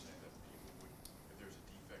this, you were saying that people would, if there's a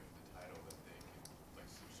defect in the title, that they can, like,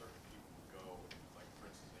 some certain people would go, and, like, for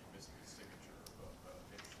instance, they missing a signature of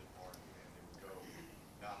an interested party, and they would go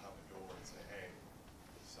knock on the door and say, hey,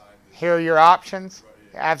 sign this. Here are your options.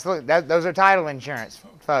 Right, yeah. Absolutely. Those are title insurance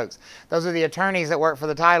folks. Those are the attorneys that work for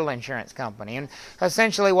the title insurance company. And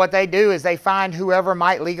essentially what they do is they find whoever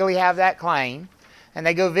might legally have that claim, and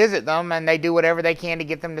they go visit them, and they do whatever they can to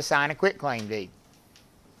get them to sign a quitclaim deed.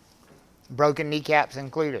 Broken kneecaps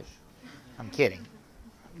included. I'm kidding.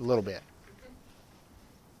 A little bit.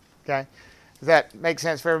 Okay? Does that make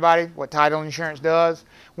sense for everybody, what title insurance does?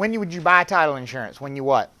 When would you buy title insurance? When you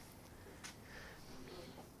what?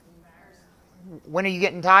 When are you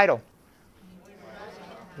getting title?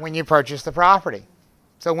 When you purchase the property.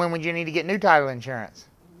 So when would you need to get new title insurance?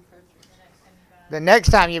 The next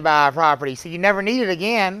time you buy a property. So you never need it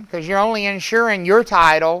again because you're only insuring your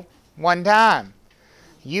title one time.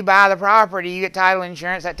 You buy the property, you get title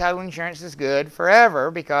insurance. That title insurance is good forever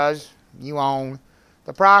because you own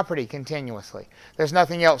the property continuously. There's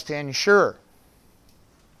nothing else to insure.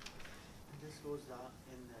 This goes out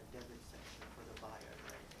in the debit section for the buyer,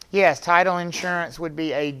 right? Yes, title insurance would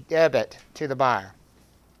be a debit to the buyer.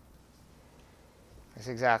 That's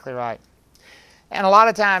exactly right. And a lot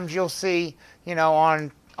of times you'll see,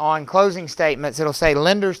 on closing statements, it'll say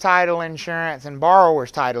lender's title insurance and borrower's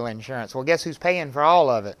title insurance. Well, guess who's paying for all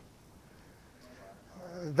of it?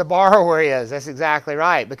 The borrower is. That's exactly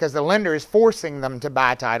right. Because the lender is forcing them to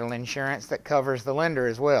buy title insurance that covers the lender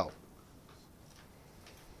as well.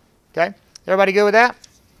 Okay? Everybody good with that?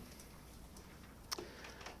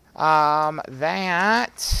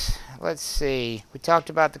 Let's see. We talked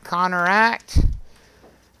about the Connor Act.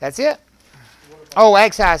 That's it. Oh,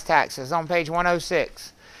 excise taxes on page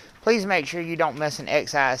 106. Please make sure you don't miss an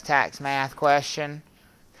excise tax math question.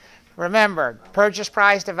 Remember, purchase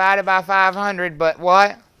price divided by 500, but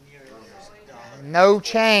what? No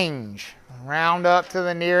change. Round up to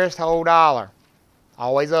the nearest whole dollar.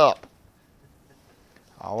 Always up.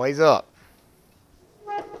 Always up.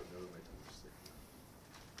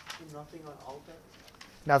 Nothing on Alta?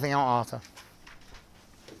 Nothing on Alta.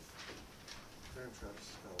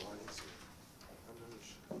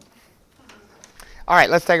 All right,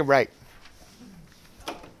 let's take a break.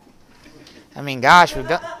 I mean, gosh,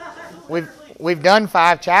 we've done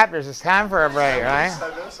 5 chapters. It's time for a break, right?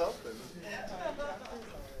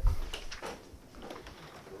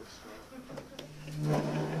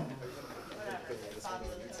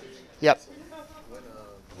 Yep.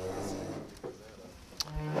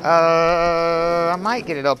 I might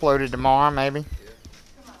get it uploaded tomorrow, maybe.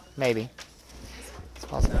 Maybe. It's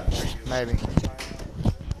possible. Maybe.